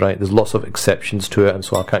happens, right? There's lots of exceptions to it, and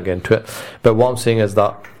so I can't get into it. But what I'm saying is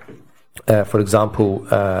that, for example,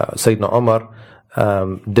 Sayyidina Umar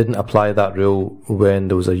didn't apply that rule when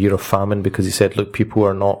there was a year of famine, because he said, look, people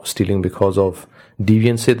are not stealing because of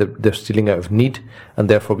deviancy, they're stealing out of need, and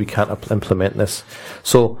therefore we can't implement this.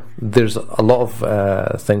 So there's a lot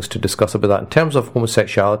of things to discuss about that. In terms of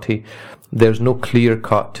homosexuality, there's no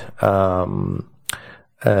clear-cut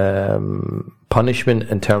punishment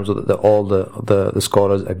in terms of that all the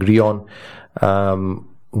scholars agree on.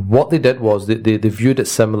 What they did was they viewed it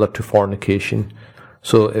similar to fornication.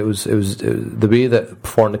 So it was the way that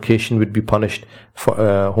fornication would be punished, for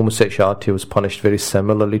homosexuality was punished very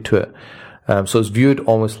similarly to it. So it's viewed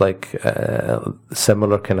almost like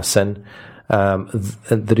similar kind of sin.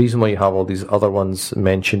 The reason why you have all these other ones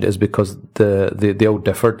mentioned is because they all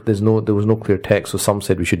differed. There was no clear text. So some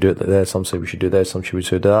said we should do it like this, some said we should do this, some said we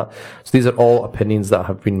should do that. So these are all opinions that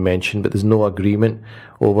have been mentioned, but there's no agreement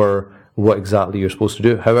over what exactly you're supposed to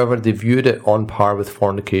do. However, they viewed it on par with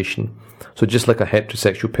fornication. So just like a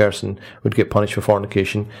heterosexual person would get punished for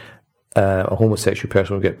fornication, a homosexual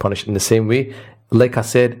person would get punished in the same way. Like I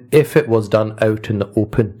said, if it was done out in the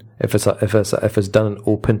open, if it's done in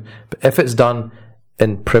open, but if it's done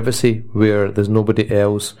in privacy where there's nobody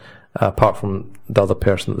else apart from the other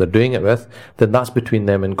person that they're doing it with, then that's between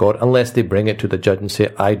them and God, unless they bring it to the judge and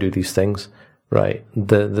say, I do these things, right?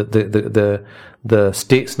 The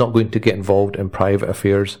state's not going to get involved in private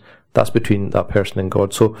affairs. That's between that person and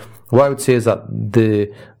God. So what I would say is that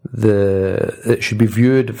it should be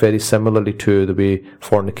viewed very similarly to the way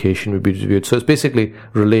fornication would be viewed. So it's basically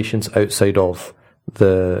relations outside of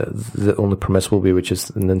the only permissible way, which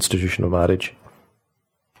is an institution of marriage.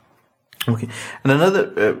 Okay. And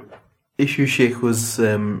another issue, Sheikh, was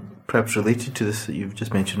perhaps related to this that you've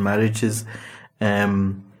just mentioned, marriage is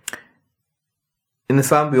in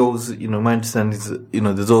Islam we always, my understanding is,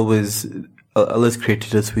 there's always Allah's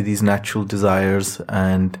created us with these natural desires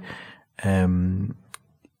and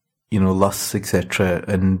lusts, etc.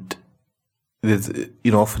 And there's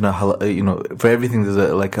often a halal, for everything there's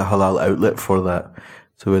a halal outlet for that.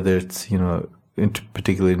 So whether it's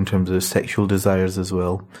particularly in terms of sexual desires as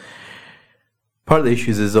well. Part of the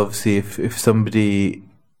issues is obviously if somebody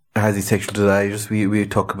has these sexual desires, we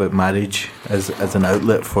talk about marriage as an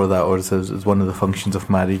outlet for that, or as one of the functions of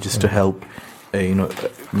marriage is to help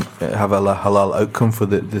have a halal outcome for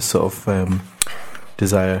this sort of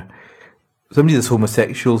desire. Somebody that's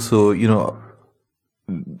homosexual, so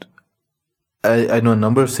I know a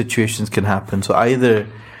number of situations can happen. So either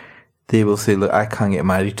they will say, look, I can't get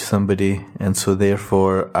married to somebody, and so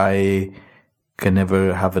therefore I can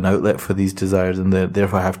never have an outlet for these desires, and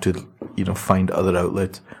therefore I have to find other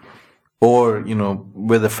outlets. Or,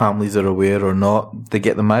 whether families are aware or not, they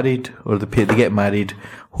get them married, or they get married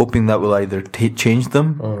hoping that will either change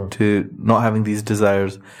them to not having these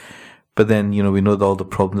desires. But then, we know all the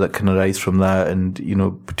problems that can arise from that, and,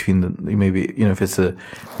 between maybe, if it's a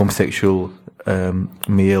homosexual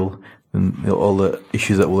male, and all the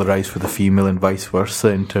issues that will arise for the female and vice versa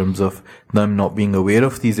in terms of them not being aware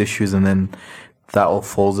of these issues, and then that all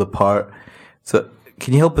falls apart. So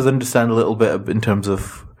can you help us understand a little bit in terms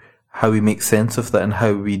of how we make sense of that and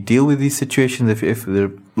how we deal with these situations. If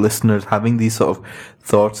the listeners having these sort of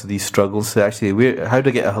thoughts, these struggles, so actually, how do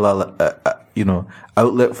I get a halal,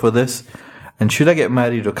 outlet for this? And should I get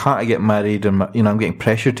married or can't I get married? And I'm getting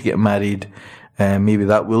pressured to get married. Maybe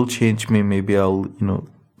that will change me. Maybe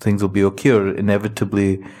things will be okay. Or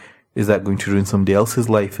inevitably, is that going to ruin somebody else's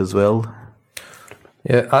life as well?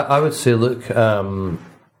 Yeah, I would say, look,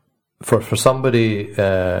 for somebody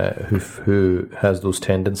who has those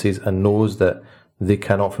tendencies and knows that they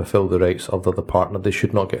cannot fulfill the rights of the other partner, they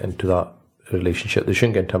should not get into that relationship. They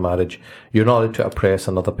shouldn't get into a marriage. You're not allowed to oppress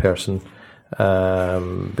another person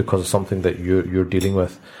because of something that you're dealing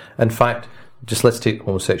with. In fact, just let's take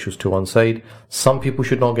homosexuals to one side. Some people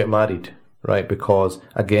should not get married, right? Because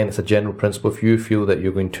again, it's a general principle. If you feel that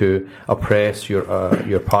you're going to oppress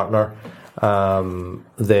your partner,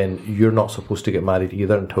 then you're not supposed to get married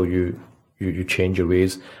either until you change your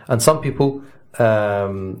ways. And some people,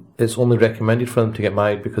 it's only recommended for them to get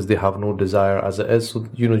married because they have no desire as it is. So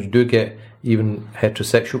you do get even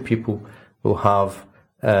heterosexual people will have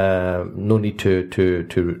no need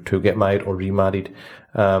to get married or remarried.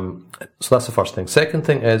 So that's the first thing. Second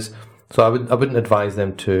thing is, so I wouldn't advise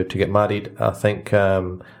them to get married. I think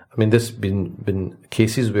there's been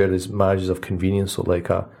cases where there's marriages of convenience. So like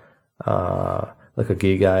a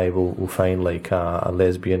gay guy will find like a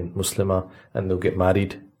lesbian Muslima and they'll get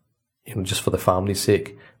married, just for the family's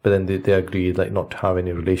sake. But then they agree like not to have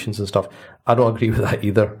any relations and stuff. I don't agree with that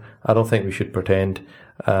either. I don't think we should pretend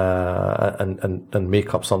and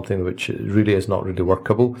make up something which really is not really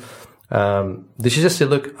workable. They should just say,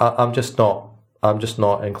 look, I'm just not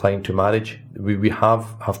inclined to marriage. We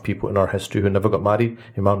have people in our history who never got married.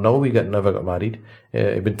 Imam Nawawi never got married.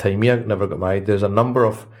 Ibn Taymiyyah never got married. There's a number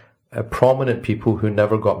of prominent people who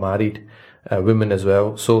never got married, women as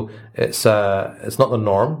well. So it's not the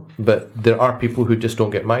norm, but there are people who just don't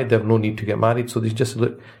get married. They have no need to get married. So they just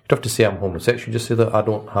look. You don't have to say I'm homosexual. Just say that I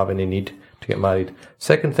don't have any need to get married.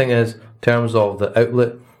 Second thing is, in terms of the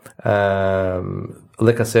outlet,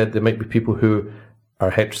 like I said, there might be people who are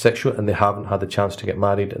heterosexual and they haven't had the chance to get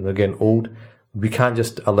married and they're getting old. We can't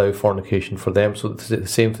just allow fornication for them. So it's the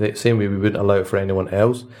same way we wouldn't allow it for anyone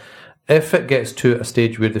else. If it gets to a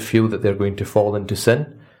stage where they feel that they're going to fall into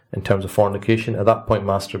sin in terms of fornication, at that point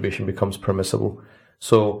masturbation becomes permissible.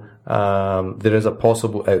 So there is a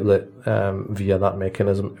possible outlet via that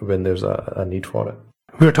mechanism when there's a need for it.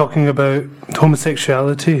 We were talking about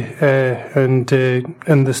homosexuality, and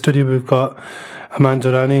in the studio we've got Aman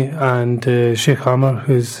Durrani and Sheikh Amr,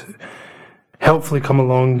 who's helpfully come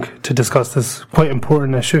along to discuss this quite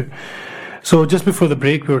important issue. So just before the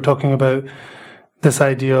break, we were talking about this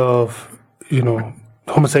idea of,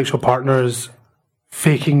 homosexual partners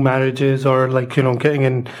faking marriages or getting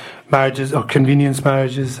in marriages or convenience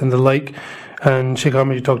marriages and the like. And Sheikh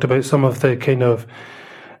Amr, you talked about some of the kind of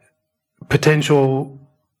potential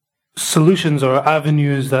solutions or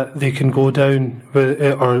avenues that they can go down with,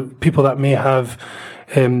 or people that may have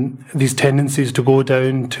these tendencies to go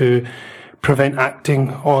down to prevent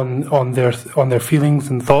acting on their feelings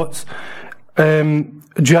and thoughts. Do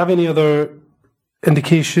you have any other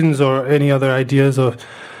indications or any other ideas of,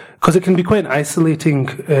 because it can be quite an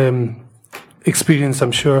isolating experience,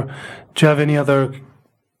 I'm sure. Do you have any other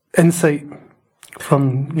insight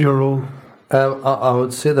from your role? I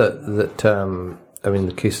would say that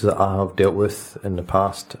the cases that I have dealt with in the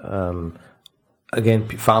past, again,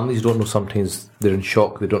 families don't know, sometimes they're in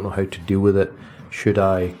shock, they don't know how to deal with it. Should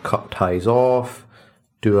I cut ties off?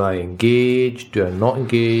 Do I engage? Do I not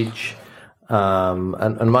engage?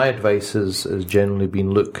 And my advice has generally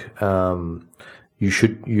been, look, you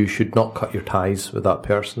should not cut your ties with that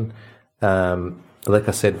person. Like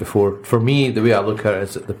I said before, for me, the way I look at it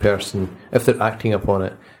is that the person, if they're acting upon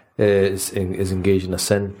it, is engaged in a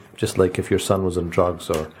sin. Just like if your son was on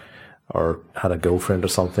drugs or had a girlfriend or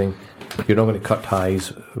something, you're not going to cut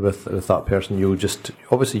ties with that person. You'll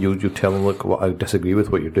tell them, look, I disagree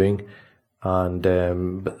with what you're doing.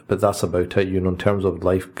 And but that's about it. In terms of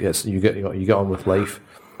life, you get on with life,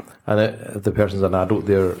 and if the person's an adult,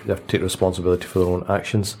 they have to take responsibility for their own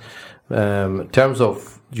actions. In terms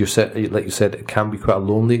of like you said, it can be quite a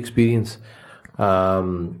lonely experience,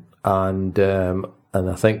 and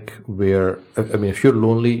I think if you're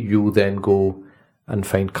lonely, you then go and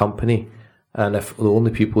find company, and if the only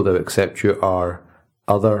people that accept you are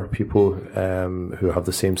other people who have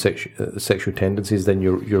the same sexual tendencies, then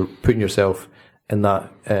you're putting yourself in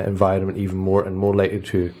that environment even more and more likely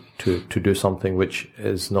to do something which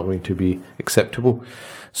is not going to be acceptable.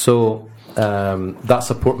 So that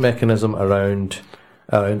support mechanism around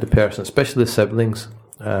the person, especially the siblings.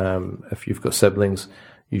 If you've got siblings,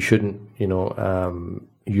 you shouldn't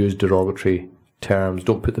use derogatory terms.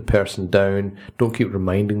 Don't put the person down. Don't keep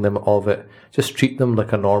reminding them of it. Just treat them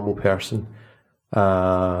like a normal person.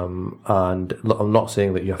 And I'm not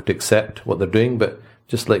saying that you have to accept what they're doing, but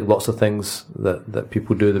just like lots of things that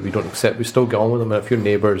people do that we don't accept, we still get on with them. And if your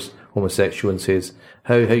neighbour's homosexual and says,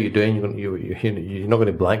 how you doing? You're not going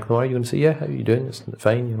to blank them, are you? You're going to say, yeah, how are you doing? It's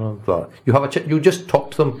fine, you know. But you have you just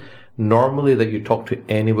talk to them normally that you talk to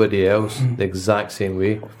anybody else, the exact same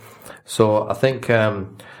way. So I think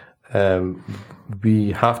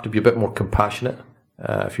we have to be a bit more compassionate.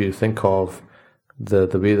 If you think of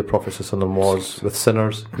the way the Prophet ﷺ was with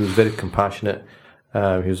sinners, he was very compassionate. He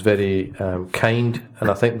was very kind, and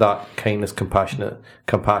I think that kindness,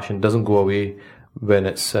 compassion doesn't go away when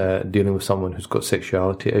it's dealing with someone who's got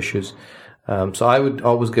sexuality issues. So I would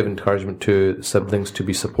always give encouragement to siblings to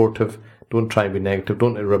be supportive. Don't try and be negative.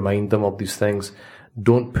 Don't remind them of these things.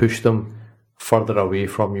 Don't push them further away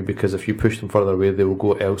from you, because if you push them further away, they will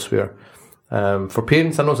go elsewhere. For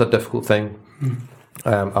parents, I know it's a difficult thing.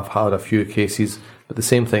 I've had a few cases, but the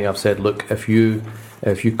same thing I've said, look, if you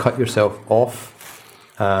cut yourself off,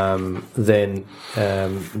 then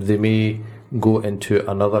they may go into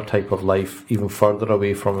another type of life even further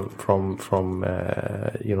away from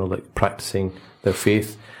like practicing their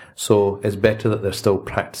faith. So it's better that they're still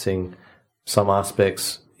practicing some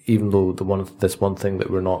aspects, even though this one thing that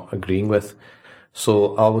we're not agreeing with.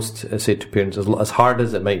 So I always say to parents, as hard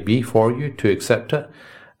as it might be for you to accept it,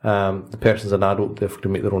 the person's an adult, they have to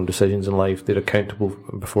make their own decisions in life, they're accountable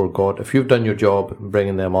before God. If you've done your job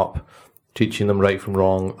bringing them up, teaching them right from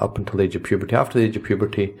wrong up until the age of puberty, after the age of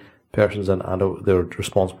puberty, person's an adult, they're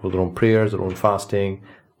responsible for their own prayers, their own fasting,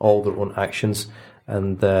 all their own actions,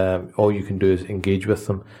 and all you can do is engage with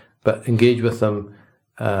them. But engage with them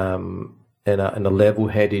in a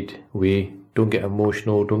level-headed way. Don't get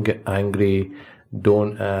emotional, don't get angry,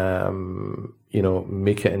 don't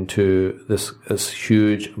make it into this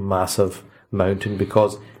huge, massive mountain,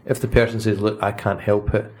 because if the person says, look, I can't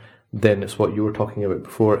help it, then it's what you were talking about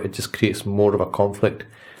before. It just creates more of a conflict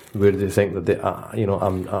where they think that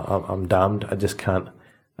I'm damned. I just can't.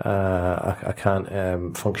 I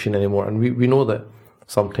can't function anymore. And we know that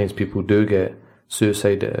sometimes people do get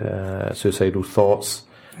suicidal thoughts,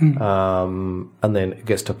 and then it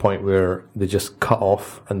gets to a point where they just cut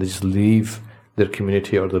off and they just leave their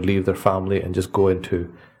community or they leave their family and just go into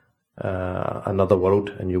another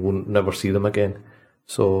world, and you will never see them again.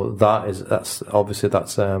 So that's obviously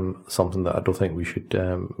something that I don't think we should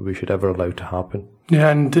ever allow to happen. Yeah,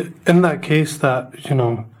 and in that case, that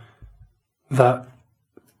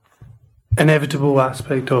inevitable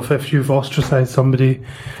aspect of if you've ostracized somebody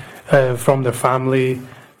from their family,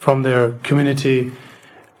 from their community,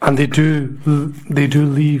 and they do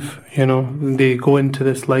leave, they go into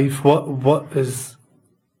this life. What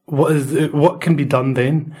can be done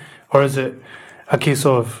then, or is it a case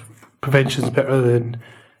of prevention's better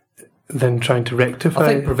than trying to rectify? I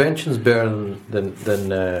think prevention's better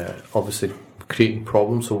than obviously creating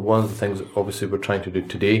problems. So one of the things that obviously we're trying to do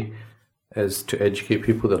today is to educate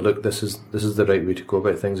people that, look, this is the right way to go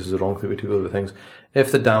about things, this is the wrong way to go about things.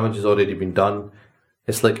 If the damage has already been done,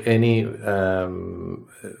 it's like any kind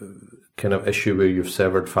of issue where you've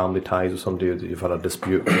severed family ties with somebody that you've had a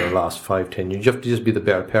dispute for the last 5-10 years. You have to just be the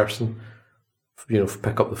better person.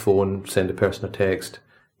 Pick up the phone, send the person a text,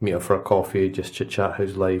 meet up for a coffee, just chit chat,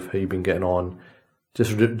 how's life, how you been getting on.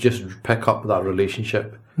 Just pick up that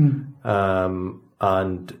relationship,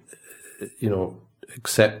 and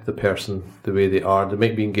accept the person the way they are. They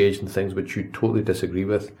might be engaged in things which you totally disagree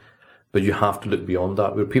with, but you have to look beyond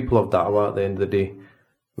that. We're people of da'wah at the end of the day.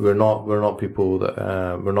 We're not people that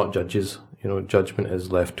we're not judges. Judgment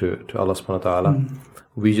is left to Allah subhanahu wa ta'ala.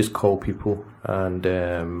 We just call people, and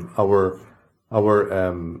our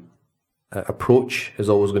approach is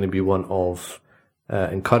always going to be one of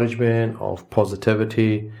encouragement, of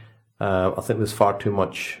positivity. I think there's far too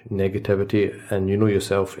much negativity, and you know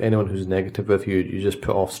yourself, anyone who's negative with you, you just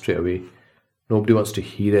put off straight away. Nobody wants to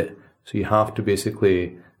hear it, so you have to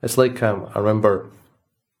basically. It's like I remember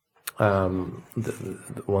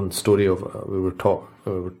the one story of one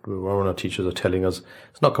of our teachers are telling us.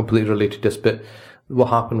 It's not completely related to this, but what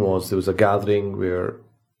happened was there was a gathering where.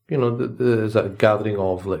 There's a gathering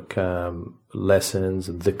of lessons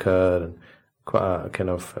and dhikr and quite a kind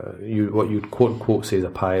of what you'd quote unquote say is a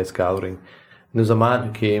pious gathering. And there's a man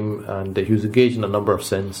who came and he was engaged in a number of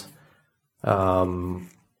sins, and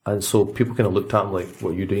so people kind of looked at him like,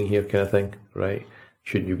 "What are you doing here?" kind of thing, right?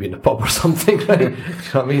 Shouldn't you be in a pub or something, right? Do you know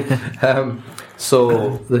what I mean?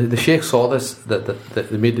 So the sheikh saw this that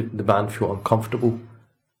they made the man feel uncomfortable,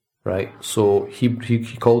 right? So he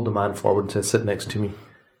called the man forward and said, "Sit next to me."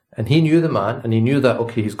 And he knew the man, and he knew that,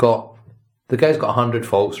 okay, the guy's got 100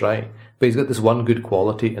 faults, right? But he's got this one good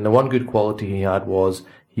quality, and the one good quality he had was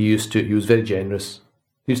he was very generous.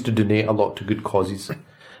 He used to donate a lot to good causes.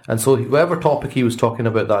 And so whatever topic he was talking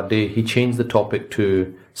about that day, he changed the topic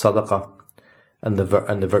to sadaqah and the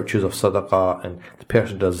virtues of sadaqah, and the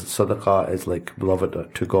person who does sadaqah is like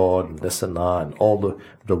beloved to God, and this and that, and all the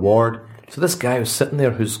reward. So this guy was sitting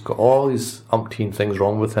there who's got all these umpteen things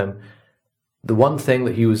wrong with him. The one thing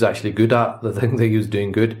that he was actually good at, the thing that he was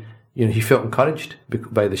doing good, he felt encouraged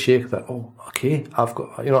by the sheikh that, oh, okay, I've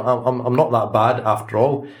got, I'm not that bad after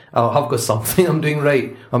all. I've got something I'm doing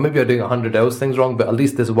right. Or maybe I'm doing 100 else things wrong, but at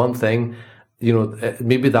least there's one thing,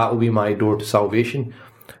 maybe that will be my door to salvation.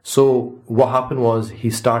 So what happened was he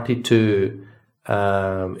started to,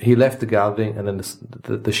 he left the gathering, and then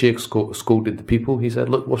the sheikh scolded the people. He said,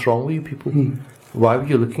 look, what's wrong with you people? Why were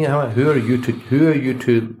you looking at him? Who are you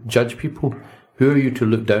to judge people? Who are you to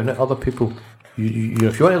look down at other people?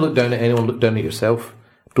 If you want to look down at anyone, look down at yourself.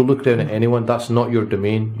 Don't look down at anyone. That's not your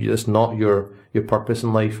domain. That's not your purpose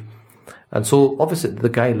in life. And so obviously the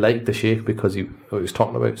guy liked the sheikh because he was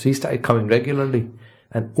talking about. So he started coming regularly,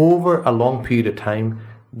 and over a long period of time,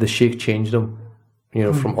 the sheikh changed him,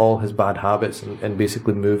 from all his bad habits, and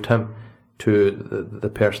basically moved him to the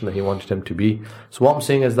person that he wanted him to be. So what I'm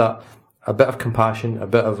saying is that a bit of compassion, a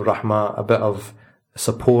bit of rahmah, a bit of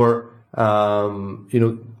support,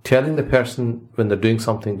 telling the person when they're doing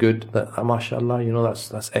something good that, mashallah,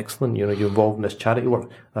 that's excellent, you're involved in this charity work,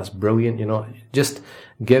 that's brilliant, just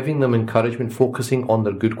giving them encouragement, focusing on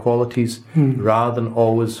their good qualities rather than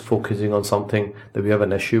always focusing on something that we have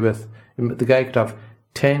an issue with. The guy could have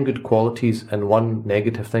 10 good qualities and one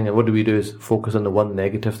negative thing, and what do we do is focus on the one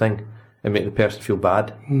negative thing and make the person feel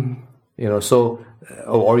bad. So,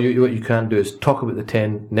 or what you can do is talk about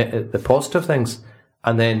the positive things,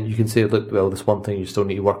 and then you can say, look, well, this one thing you still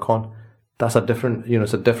need to work on. That's a different,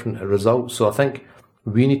 it's a different result. So I think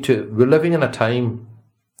we're living in a time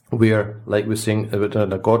where, like we're saying,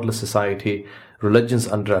 in a godless society, religion's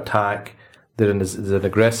under attack. There's an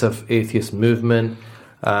aggressive atheist movement.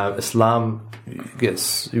 Islam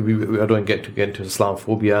gets, I don't get into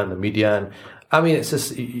Islamophobia and the media, and I mean, it's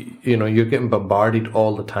just, you're getting bombarded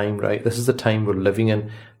all the time, right? This is the time we're living in.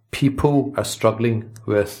 People are struggling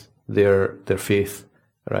with their faith,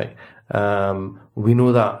 right? We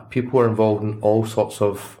know that people are involved in all sorts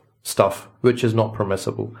of stuff, which is not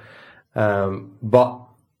permissible. But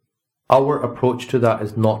our approach to that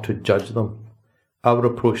is not to judge them. Our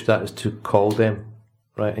approach to that is to call them,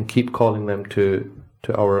 right? And keep calling them to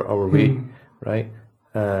our way, right?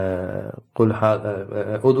 قُلْ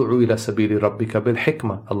أُدْعُوا إِلَى سَبِيلِ رَبِّكَ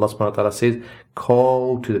بِالْحِكْمَةِ. Allah subhanahu wa ta'ala says,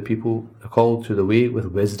 call to the people, call to the way with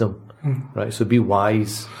wisdom, right? So be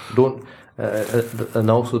wise. Don't,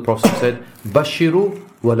 and also the Prophet said, بَشِّرُوا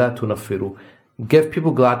وَلَا تُنَفِّرُوا. Give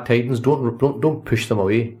people glad tidings. Don't push them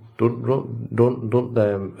away. Don't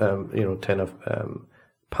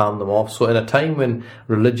palm them off. So in a time when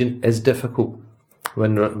religion is difficult,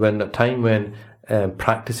 when a time when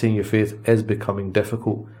practicing your faith is becoming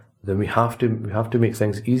difficult, then we have to make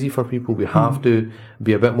things easy for people. We have to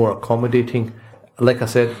be a bit more accommodating. Like I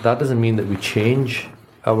said, that doesn't mean that we change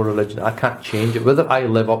our religion. I can't change it. Whether I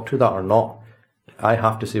live up to that or not, I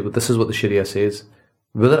have to say, well, this is what the Sharia says.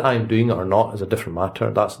 Whether I'm doing it or not is a different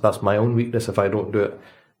matter. That's my own weakness if I don't do it.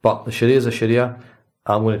 But the Sharia is a Sharia.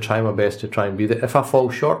 I'm going to try my best to try and be there. If I fall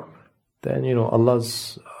short, then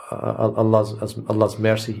Allah's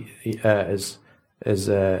mercy is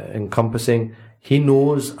encompassing. He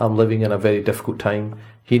knows I'm living in a very difficult time.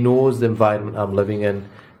 He knows the environment I'm living in.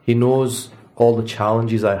 He knows all the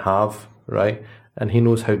challenges I have, right? And he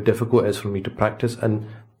knows how difficult it is for me to practice, and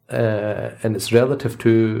it's relative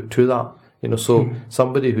to that. So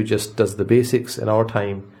somebody who just does the basics in our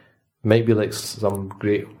time might be like some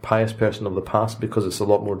great pious person of the past because it's a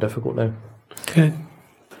lot more difficult now. Okay.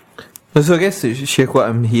 So I guess, Sheikh, what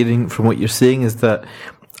I'm hearing from what you're saying is that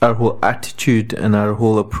our whole attitude and our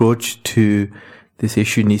whole approach to this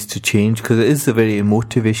issue needs to change, because it is a very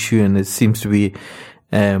emotive issue, and it seems to be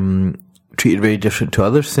treated very different to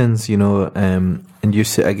other sins, and you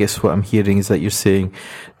say, I guess what I'm hearing is that you're saying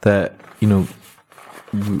that,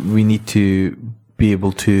 we need to be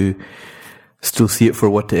able to still see it for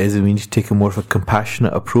what it is, and we need to take a more of a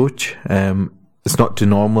compassionate approach. It's not to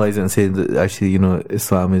normalize it and say that actually,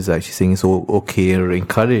 Islam is actually saying it's okay or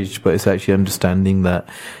encouraged, but it's actually understanding that,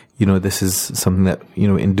 this is something that,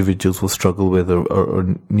 individuals will struggle with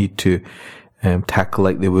or need to tackle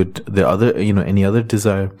like they would the other, any other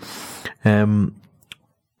desire. One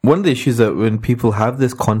of the issues that when people have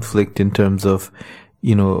this conflict in terms of,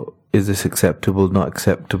 is this acceptable, not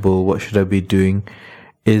acceptable, what should I be doing?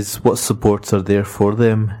 is what supports are there for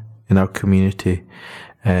them in our community.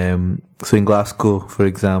 So in Glasgow, for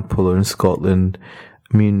example, or in Scotland,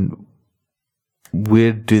 I mean,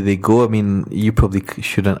 where do they go? I mean, you probably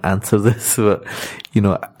shouldn't answer this, but, you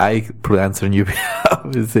know, I probably answer on your behalf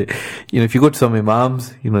and say, you know, if you go to some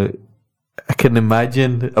imams, you know, I can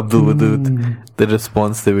imagine Abdul Wadud, the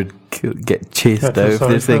response they would get chased out if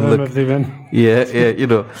they're saying, look, yeah, you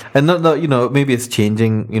know, and not, you know, maybe it's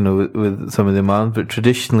changing, you know, with some of the imams, but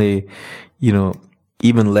traditionally, you know,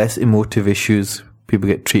 even less emotive issues, people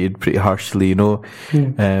get treated pretty harshly, you know.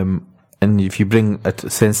 And if you bring a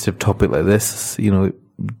sensitive topic like this, you know,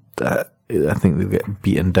 I think they'll get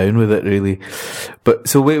beaten down with it, really. But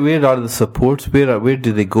so where are the supports? Where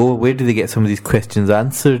do they go? Where do they get some of these questions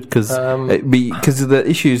answered? Because the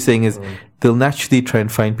issue you're saying is they'll naturally try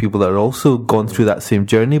and find people that are also gone through that same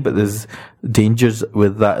journey, but there's dangers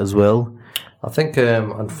with that as well. I think,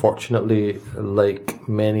 unfortunately, like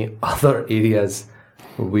many other areas,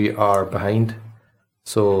 we are behind.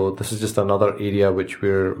 So this is just another area which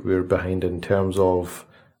we're behind in terms of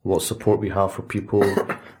what support we have for people.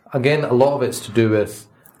 Again, a lot of it's to do with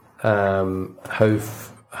how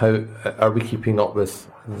are we keeping up with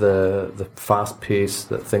the fast pace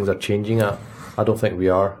that things are changing at. I don't think we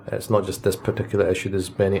are. It's not just this particular issue.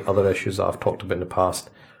 There's many other issues that I've talked about in the past,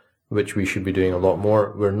 which we should be doing a lot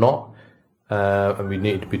more. We're not, and we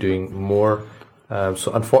need to be doing more.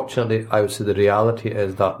 So unfortunately, I would say the reality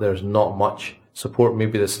is that there's not much support.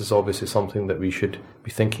 Maybe this is obviously something that we should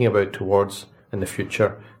be thinking about towards in the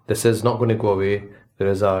future. This is not going to go away. There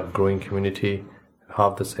is a growing community who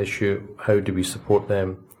have this issue. How do we support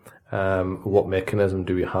them? What mechanism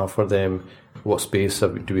do we have for them? What space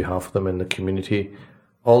do we have for them in the community?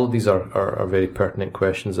 All of these are very pertinent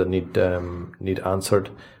questions that need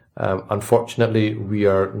answered. Unfortunately, we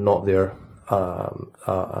are not there at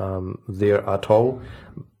all.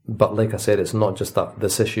 But like I said, it's not just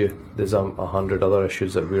this issue. There's 100 other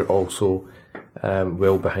issues that we're also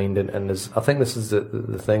well behind in. And I think this is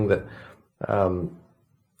the thing that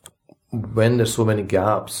when there's so many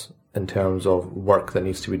gaps in terms of work that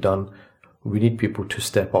needs to be done, we need people to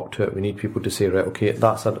step up to it. We need people to say, right, okay,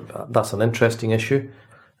 that's an interesting issue.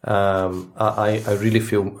 I really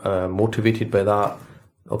feel motivated by that.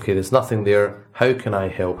 Okay, there's nothing there. How can I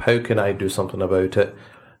help? How can I do something about it?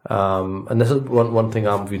 And this is one thing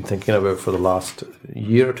I've been thinking about for the last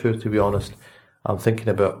year or two, to be honest. I'm thinking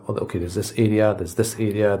about, okay, there's this area, there's this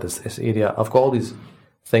area, there's this area. I've got all these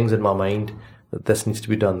things in my mind that this needs to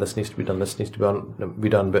be done, this needs to be done, this needs to be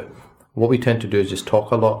done. But what we tend to do is just talk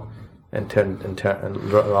a lot and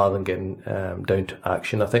rather than getting down to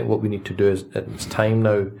action. I think what we need to do is, it's time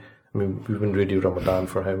now. I mean, we've been Radio Ramadan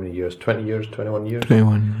for how many years? 20 years? 21 years?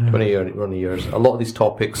 21. Yeah. 20 years. A lot of these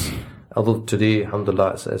topics, although today,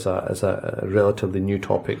 alhamdulillah, is a relatively new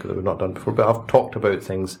topic that we've not done before, but I've talked about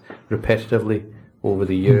things repetitively over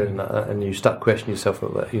the year, and you start questioning yourself,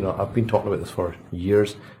 you know, I've been talking about this for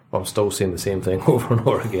years, but I'm still saying the same thing over and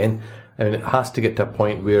over again. I mean, it has to get to a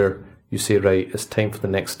point where you say, right, it's time for the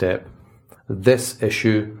next step. This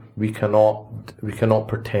issue, we cannot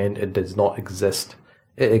pretend it does not exist.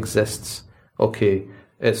 It exists. Okay,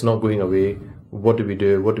 it's not going away. What do we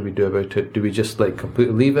do? What do we do about it? Do we just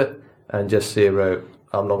completely leave it and just say, right,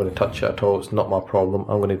 I'm not going to touch it at all, it's not my problem,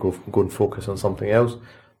 I'm going to go and focus on something else?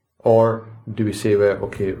 Or do we say, right,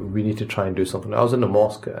 okay, we need to try and do something? I was in the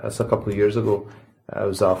mosque, it's a couple of years ago, I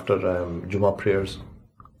was after Jummah prayers,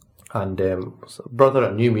 and a brother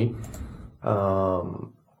that knew me,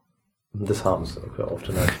 this happens quite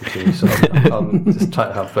often actually, so I'm just trying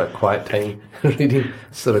to have a quiet time reading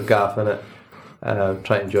sort of gaff in it, trying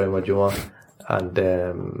to enjoy my Jummah,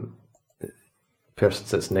 and person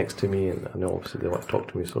sits next to me, and I know obviously they want to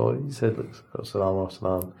talk to me, so he said, look,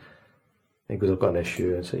 salam. He goes, I've got an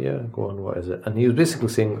issue. I said, yeah, go on, what is it? And he was basically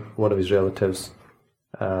saying one of his relatives,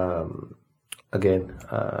 again,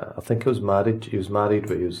 I think he was married,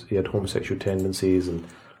 but he had homosexual tendencies, and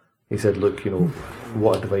he said, look, you know,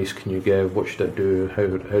 what advice can you give? What should I do? How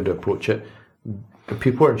do I approach it? And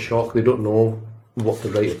people are in shock. They don't know what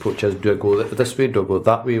the right approach is. Do I go this way? Do I go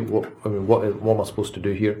that way? What am I supposed to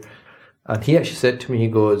do here? And he actually said to me, he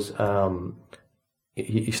goes,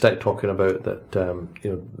 he started talking about that, you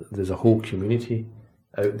know, there's a whole community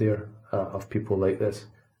out there of people like this.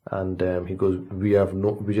 And he goes, we have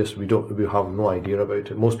no idea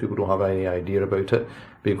about it. Most people don't have any idea about it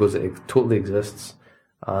because it totally exists.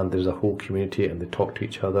 And there's a whole community, and they talk to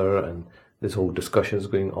each other, and there's whole discussions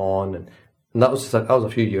going on, and that was a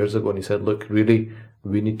few years ago. And he said, look, really,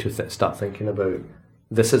 we need to start thinking about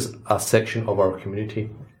this is a section of our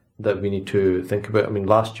community. that we need to think about. I mean,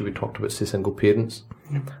 last year we talked about, say, single parents,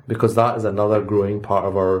 because that is another growing part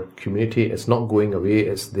of our community. It's not going away,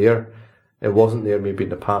 it's there. It wasn't there maybe in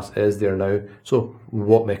the past, it is there now. So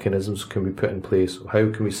what mechanisms can we put in place? How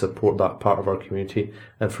can we support that part of our community?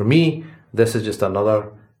 And for me, this is just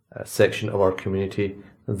another section of our community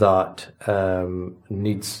that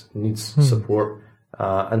needs support.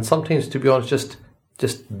 And sometimes, to be honest,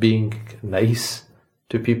 just being nice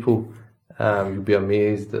to people, you'll be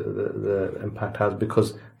amazed at the impact it has,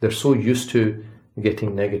 because they're so used to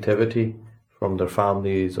getting negativity from their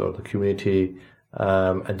families or the community,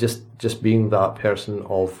 and just being that person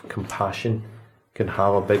of compassion can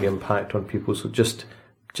have a big impact on people. So just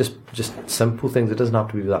simple things. It doesn't have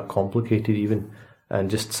to be that complicated even, and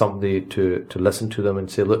just somebody to listen to them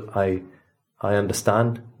and say, look, I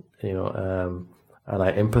understand, and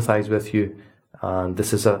I empathise with you, and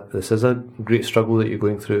this is a great struggle that you're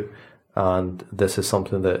going through, and this is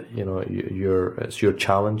something that it's your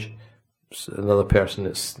challenge. Another person,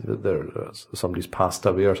 somebody's passed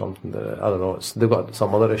away or something. I don't know. They've got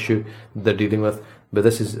some other issue they're dealing with, but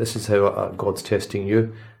this is how God's testing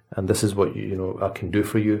you, and this is what I can do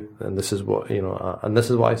for you, and this is what and this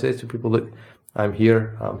is what I say to people. Look, I'm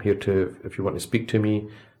here. I'm here to, if you want to speak to me,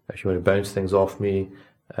 if you want to bounce things off me,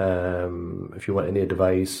 if you want any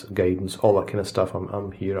advice, guidance, all that kind of stuff,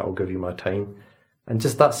 I'm here. I'll give you my time, and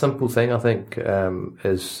just that simple thing, I think,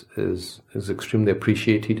 is extremely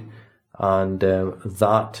appreciated. And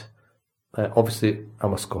that, obviously,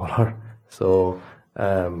 I'm a scholar, so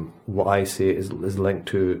what I say is linked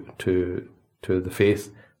to the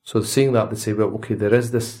faith. So seeing that, they say, well, okay, there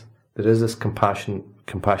is this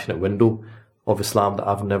compassionate window of Islam that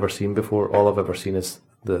I've never seen before. All I've ever seen is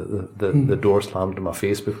the door slammed in my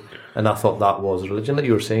face, and I thought that was religion. Like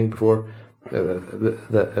you were saying before,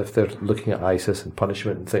 that if they're looking at ISIS and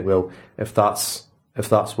punishment and think, well, if that's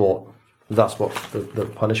what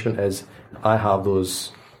the punishment is, I have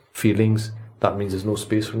those feelings, that means there's no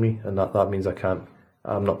space for me, and that means I'm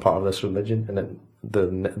not part of this religion, and then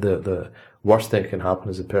the worst thing that can happen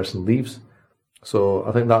is the person leaves. So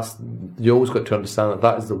I think you always got to understand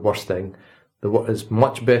that is the worst thing. It's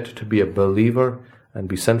much better to be a believer and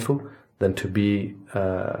be sinful than to be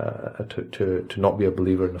to not be a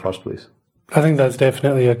believer in the first place. I think that's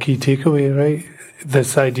definitely a key takeaway, right?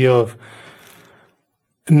 This idea of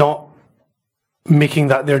not making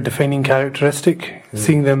that their defining characteristic,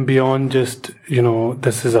 seeing them beyond just,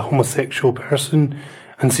 this is a homosexual person,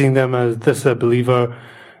 and seeing them as this is a believer.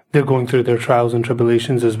 They're going through their trials and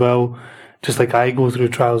tribulations as well, just like I go through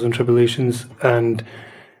trials and tribulations, and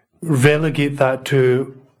relegate that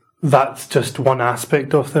to that's just one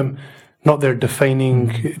aspect of them, not their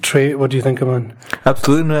defining trait. What do you think, Aman?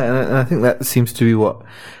 Absolutely, and I think that seems to be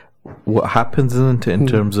what happens, isn't it, in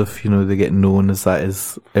terms of, they get known as that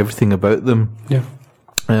is everything about them. Yeah.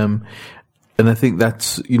 And I think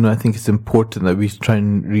that's, I think it's important that we try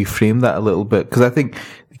and reframe that a little bit, because I think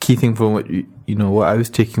the key thing from what what I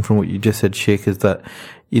was taking from what you just said, Sheikh, is that,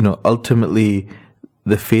 ultimately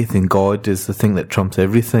the faith in God is the thing that trumps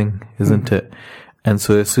everything, isn't it? And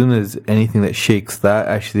so as soon as anything that shakes that,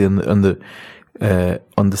 actually on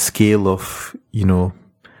the scale of,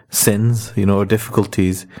 sins, or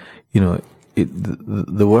difficulties,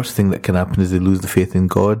 the worst thing that can happen is they lose the faith in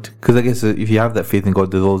God. Because I guess if you have that faith in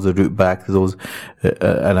God, there's always a route back, there's always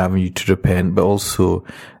an avenue to repent, but also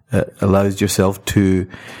allows yourself to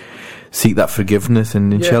seek that forgiveness,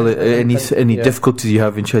 and inshallah, any difficulties you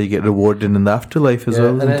have, inshallah, you get rewarded in the afterlife as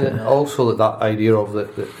well. And then also that idea of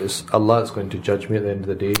that Allah is going to judge me at the end of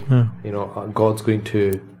the day. Yeah. God's going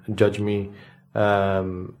to judge me.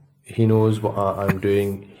 He knows what I'm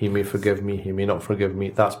doing. He may forgive me. He may not forgive me.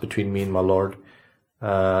 That's between me and my Lord.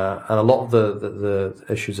 And a lot of the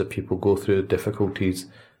issues that people go through, difficulties,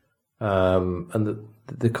 and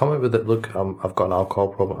they come out with it. Look, I've got an alcohol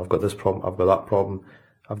problem. I've got this problem. I've got that problem.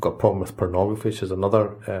 I've got a problem with pornography, which is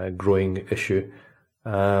another growing issue.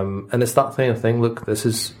 And it's that kind of thing. Look, this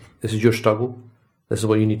is your struggle. This is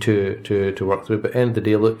what you need to work through. But at the end of the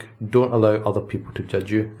day, look, don't allow other people to judge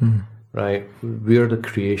you. Right? We're the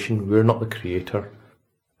creation. We're not the creator.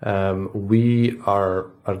 We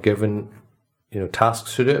are given,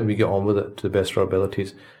 tasks to do, and we get on with it to the best of our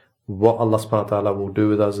abilities. What Allah subhanahu wa ta'ala will do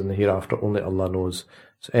with us in the hereafter, only Allah knows.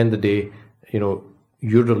 So at the end of the day,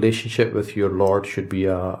 your relationship with your Lord should be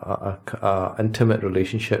a intimate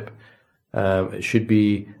relationship. It should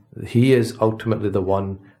be, He is ultimately the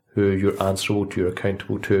one who you're answerable to, you're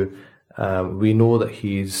accountable to. We know that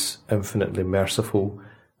He's infinitely merciful.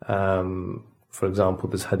 For example,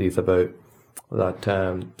 this hadith about that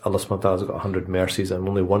Allah subhanahu wa ta'ala has got 100 mercies, and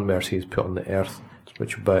only one mercy is put on the earth,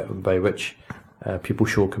 by which People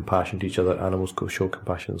show compassion to each other, animals show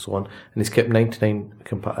compassion, and so on. And he's kept 99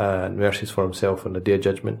 mercies for himself on the Day of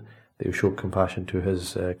Judgment. They will show compassion to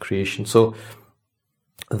his creation. So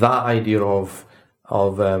that idea of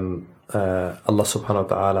Allah subhanahu wa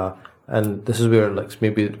ta'ala, and this is where like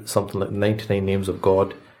maybe something like 99 names of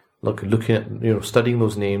God, looking at, studying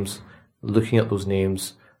those names, looking at those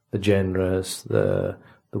names, the generous, the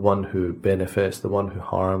one who benefits, the one who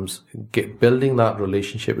harms, building that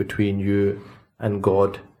relationship between you and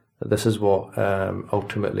God. This is what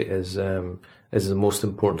ultimately is the most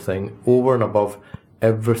important thing, over and above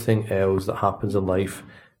everything else that happens in life.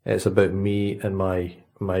 It's about me and my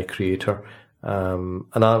Creator. And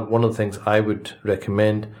one of the things I would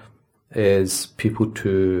recommend is people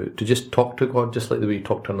to just talk to God, just like the way you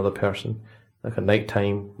talk to another person, like at night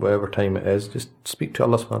time, whatever time it is. Just speak to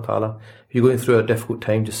Allah subhanahu wa ta'ala. If you're going through a difficult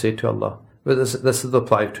time, just say to Allah. But this is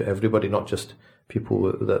applied to everybody, not just people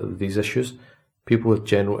with these issues. People with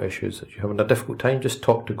general issues. If you're having a difficult time, just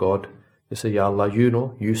talk to God. Just say, Ya Allah, you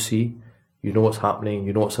know, you see, you know what's happening,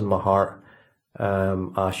 you know what's in my heart.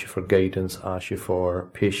 Ask you for guidance, ask you for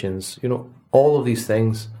patience. All of these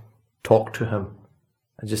things, talk to Him.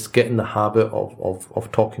 And just get in the habit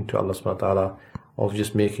of talking to Allah subhanahu wa ta'ala, of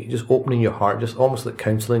just opening your heart, just almost like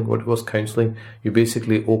counselling. What was counselling? You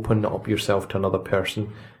basically open up yourself to another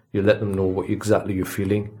person. You let them know what exactly you're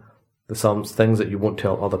feeling. There's some things that you won't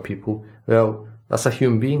tell other people. Well, that's a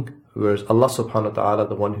human being. Whereas Allah subhanahu wa ta'ala,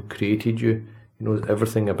 the one who created you, He knows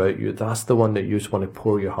everything about you. That's the one that you just want to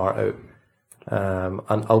pour your heart out.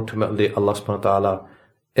 And ultimately, Allah subhanahu wa ta'ala,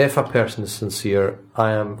 if a person is sincere,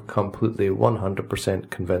 I am completely 100%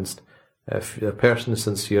 convinced, if a person is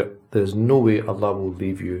sincere, there's no way Allah will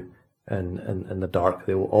leave you in the dark.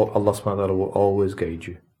 Allah subhanahu wa ta'ala will always guide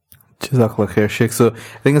you. Jazakallah khair, Sheikh. So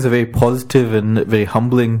I think it's a very positive and very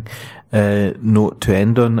humbling note to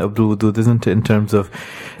end on, Abdul Wadud, isn't it, in terms of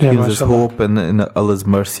there's hope and Allah's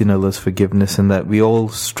mercy and Allah's forgiveness, and that we all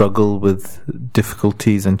struggle with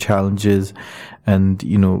difficulties and challenges, and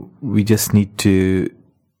we just need to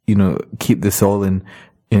keep this all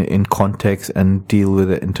in context and deal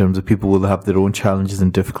with it in terms of people will have their own challenges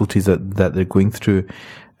and difficulties that they're going through,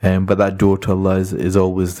 but that door to Allah is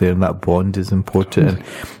always there, and that bond is important. And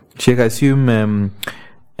Sheikh, I assume,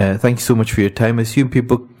 thank you so much for your time. I assume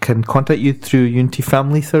people can contact you through Unity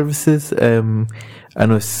Family Services. I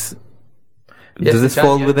know does this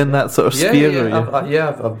fall within that sort of sphere?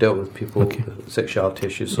 I've dealt with people with sexuality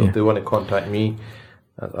issues, so if they want to contact me,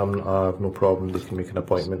 I have no problem. They can make an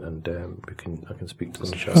appointment, and I can speak to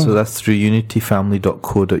them. So that's through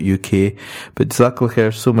unityfamily.co.uk. But Jazakallah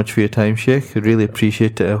khair so much for your time, Sheikh. I really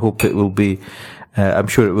appreciate it. I hope it will be, I'm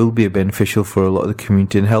sure it will be beneficial for a lot of the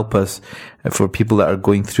community and help us, for people that are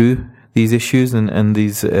going through these issues and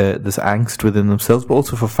these this angst within themselves, but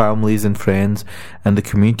also for families and friends and the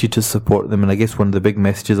community to support them. And I guess one of the big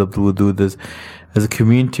messages of Abdul Wadud is, as a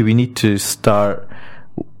community, we need to start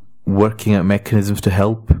working at mechanisms to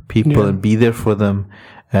help people and be there for them,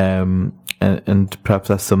 and perhaps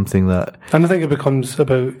that's something that, and I think it becomes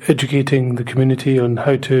about educating the community on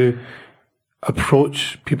how to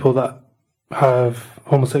approach people that have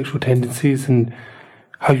homosexual tendencies and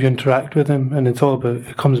how you interact with them. And it's all about,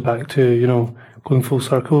 it comes back to going full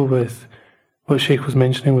circle with what Sheikh was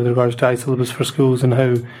mentioning with regards to iSyllabus for schools, and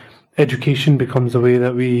how education becomes the way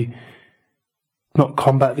that we not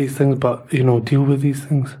combat these things, but deal with these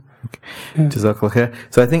things. Jazakallah khair.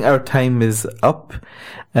 So I think our time is up.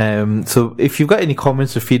 So if you've got any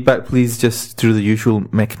comments or feedback, please just through the usual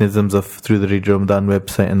mechanisms through the Radio Ramadan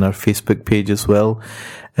website and our Facebook page as well.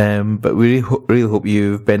 But we really hope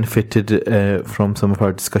you've benefited from some of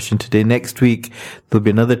our discussion today. Next week there'll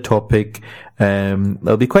be another topic.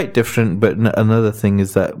 That'll be quite different, but another thing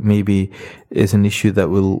is that maybe is an issue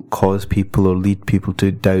that will cause people or lead people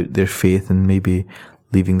to doubt their faith and maybe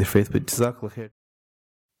leaving their faith. But Jazakallah khair.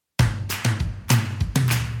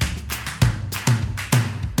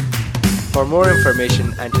 For more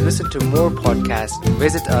information and to listen to more podcasts,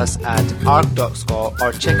 visit us at arc.score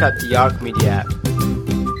or check out the Arc Media app.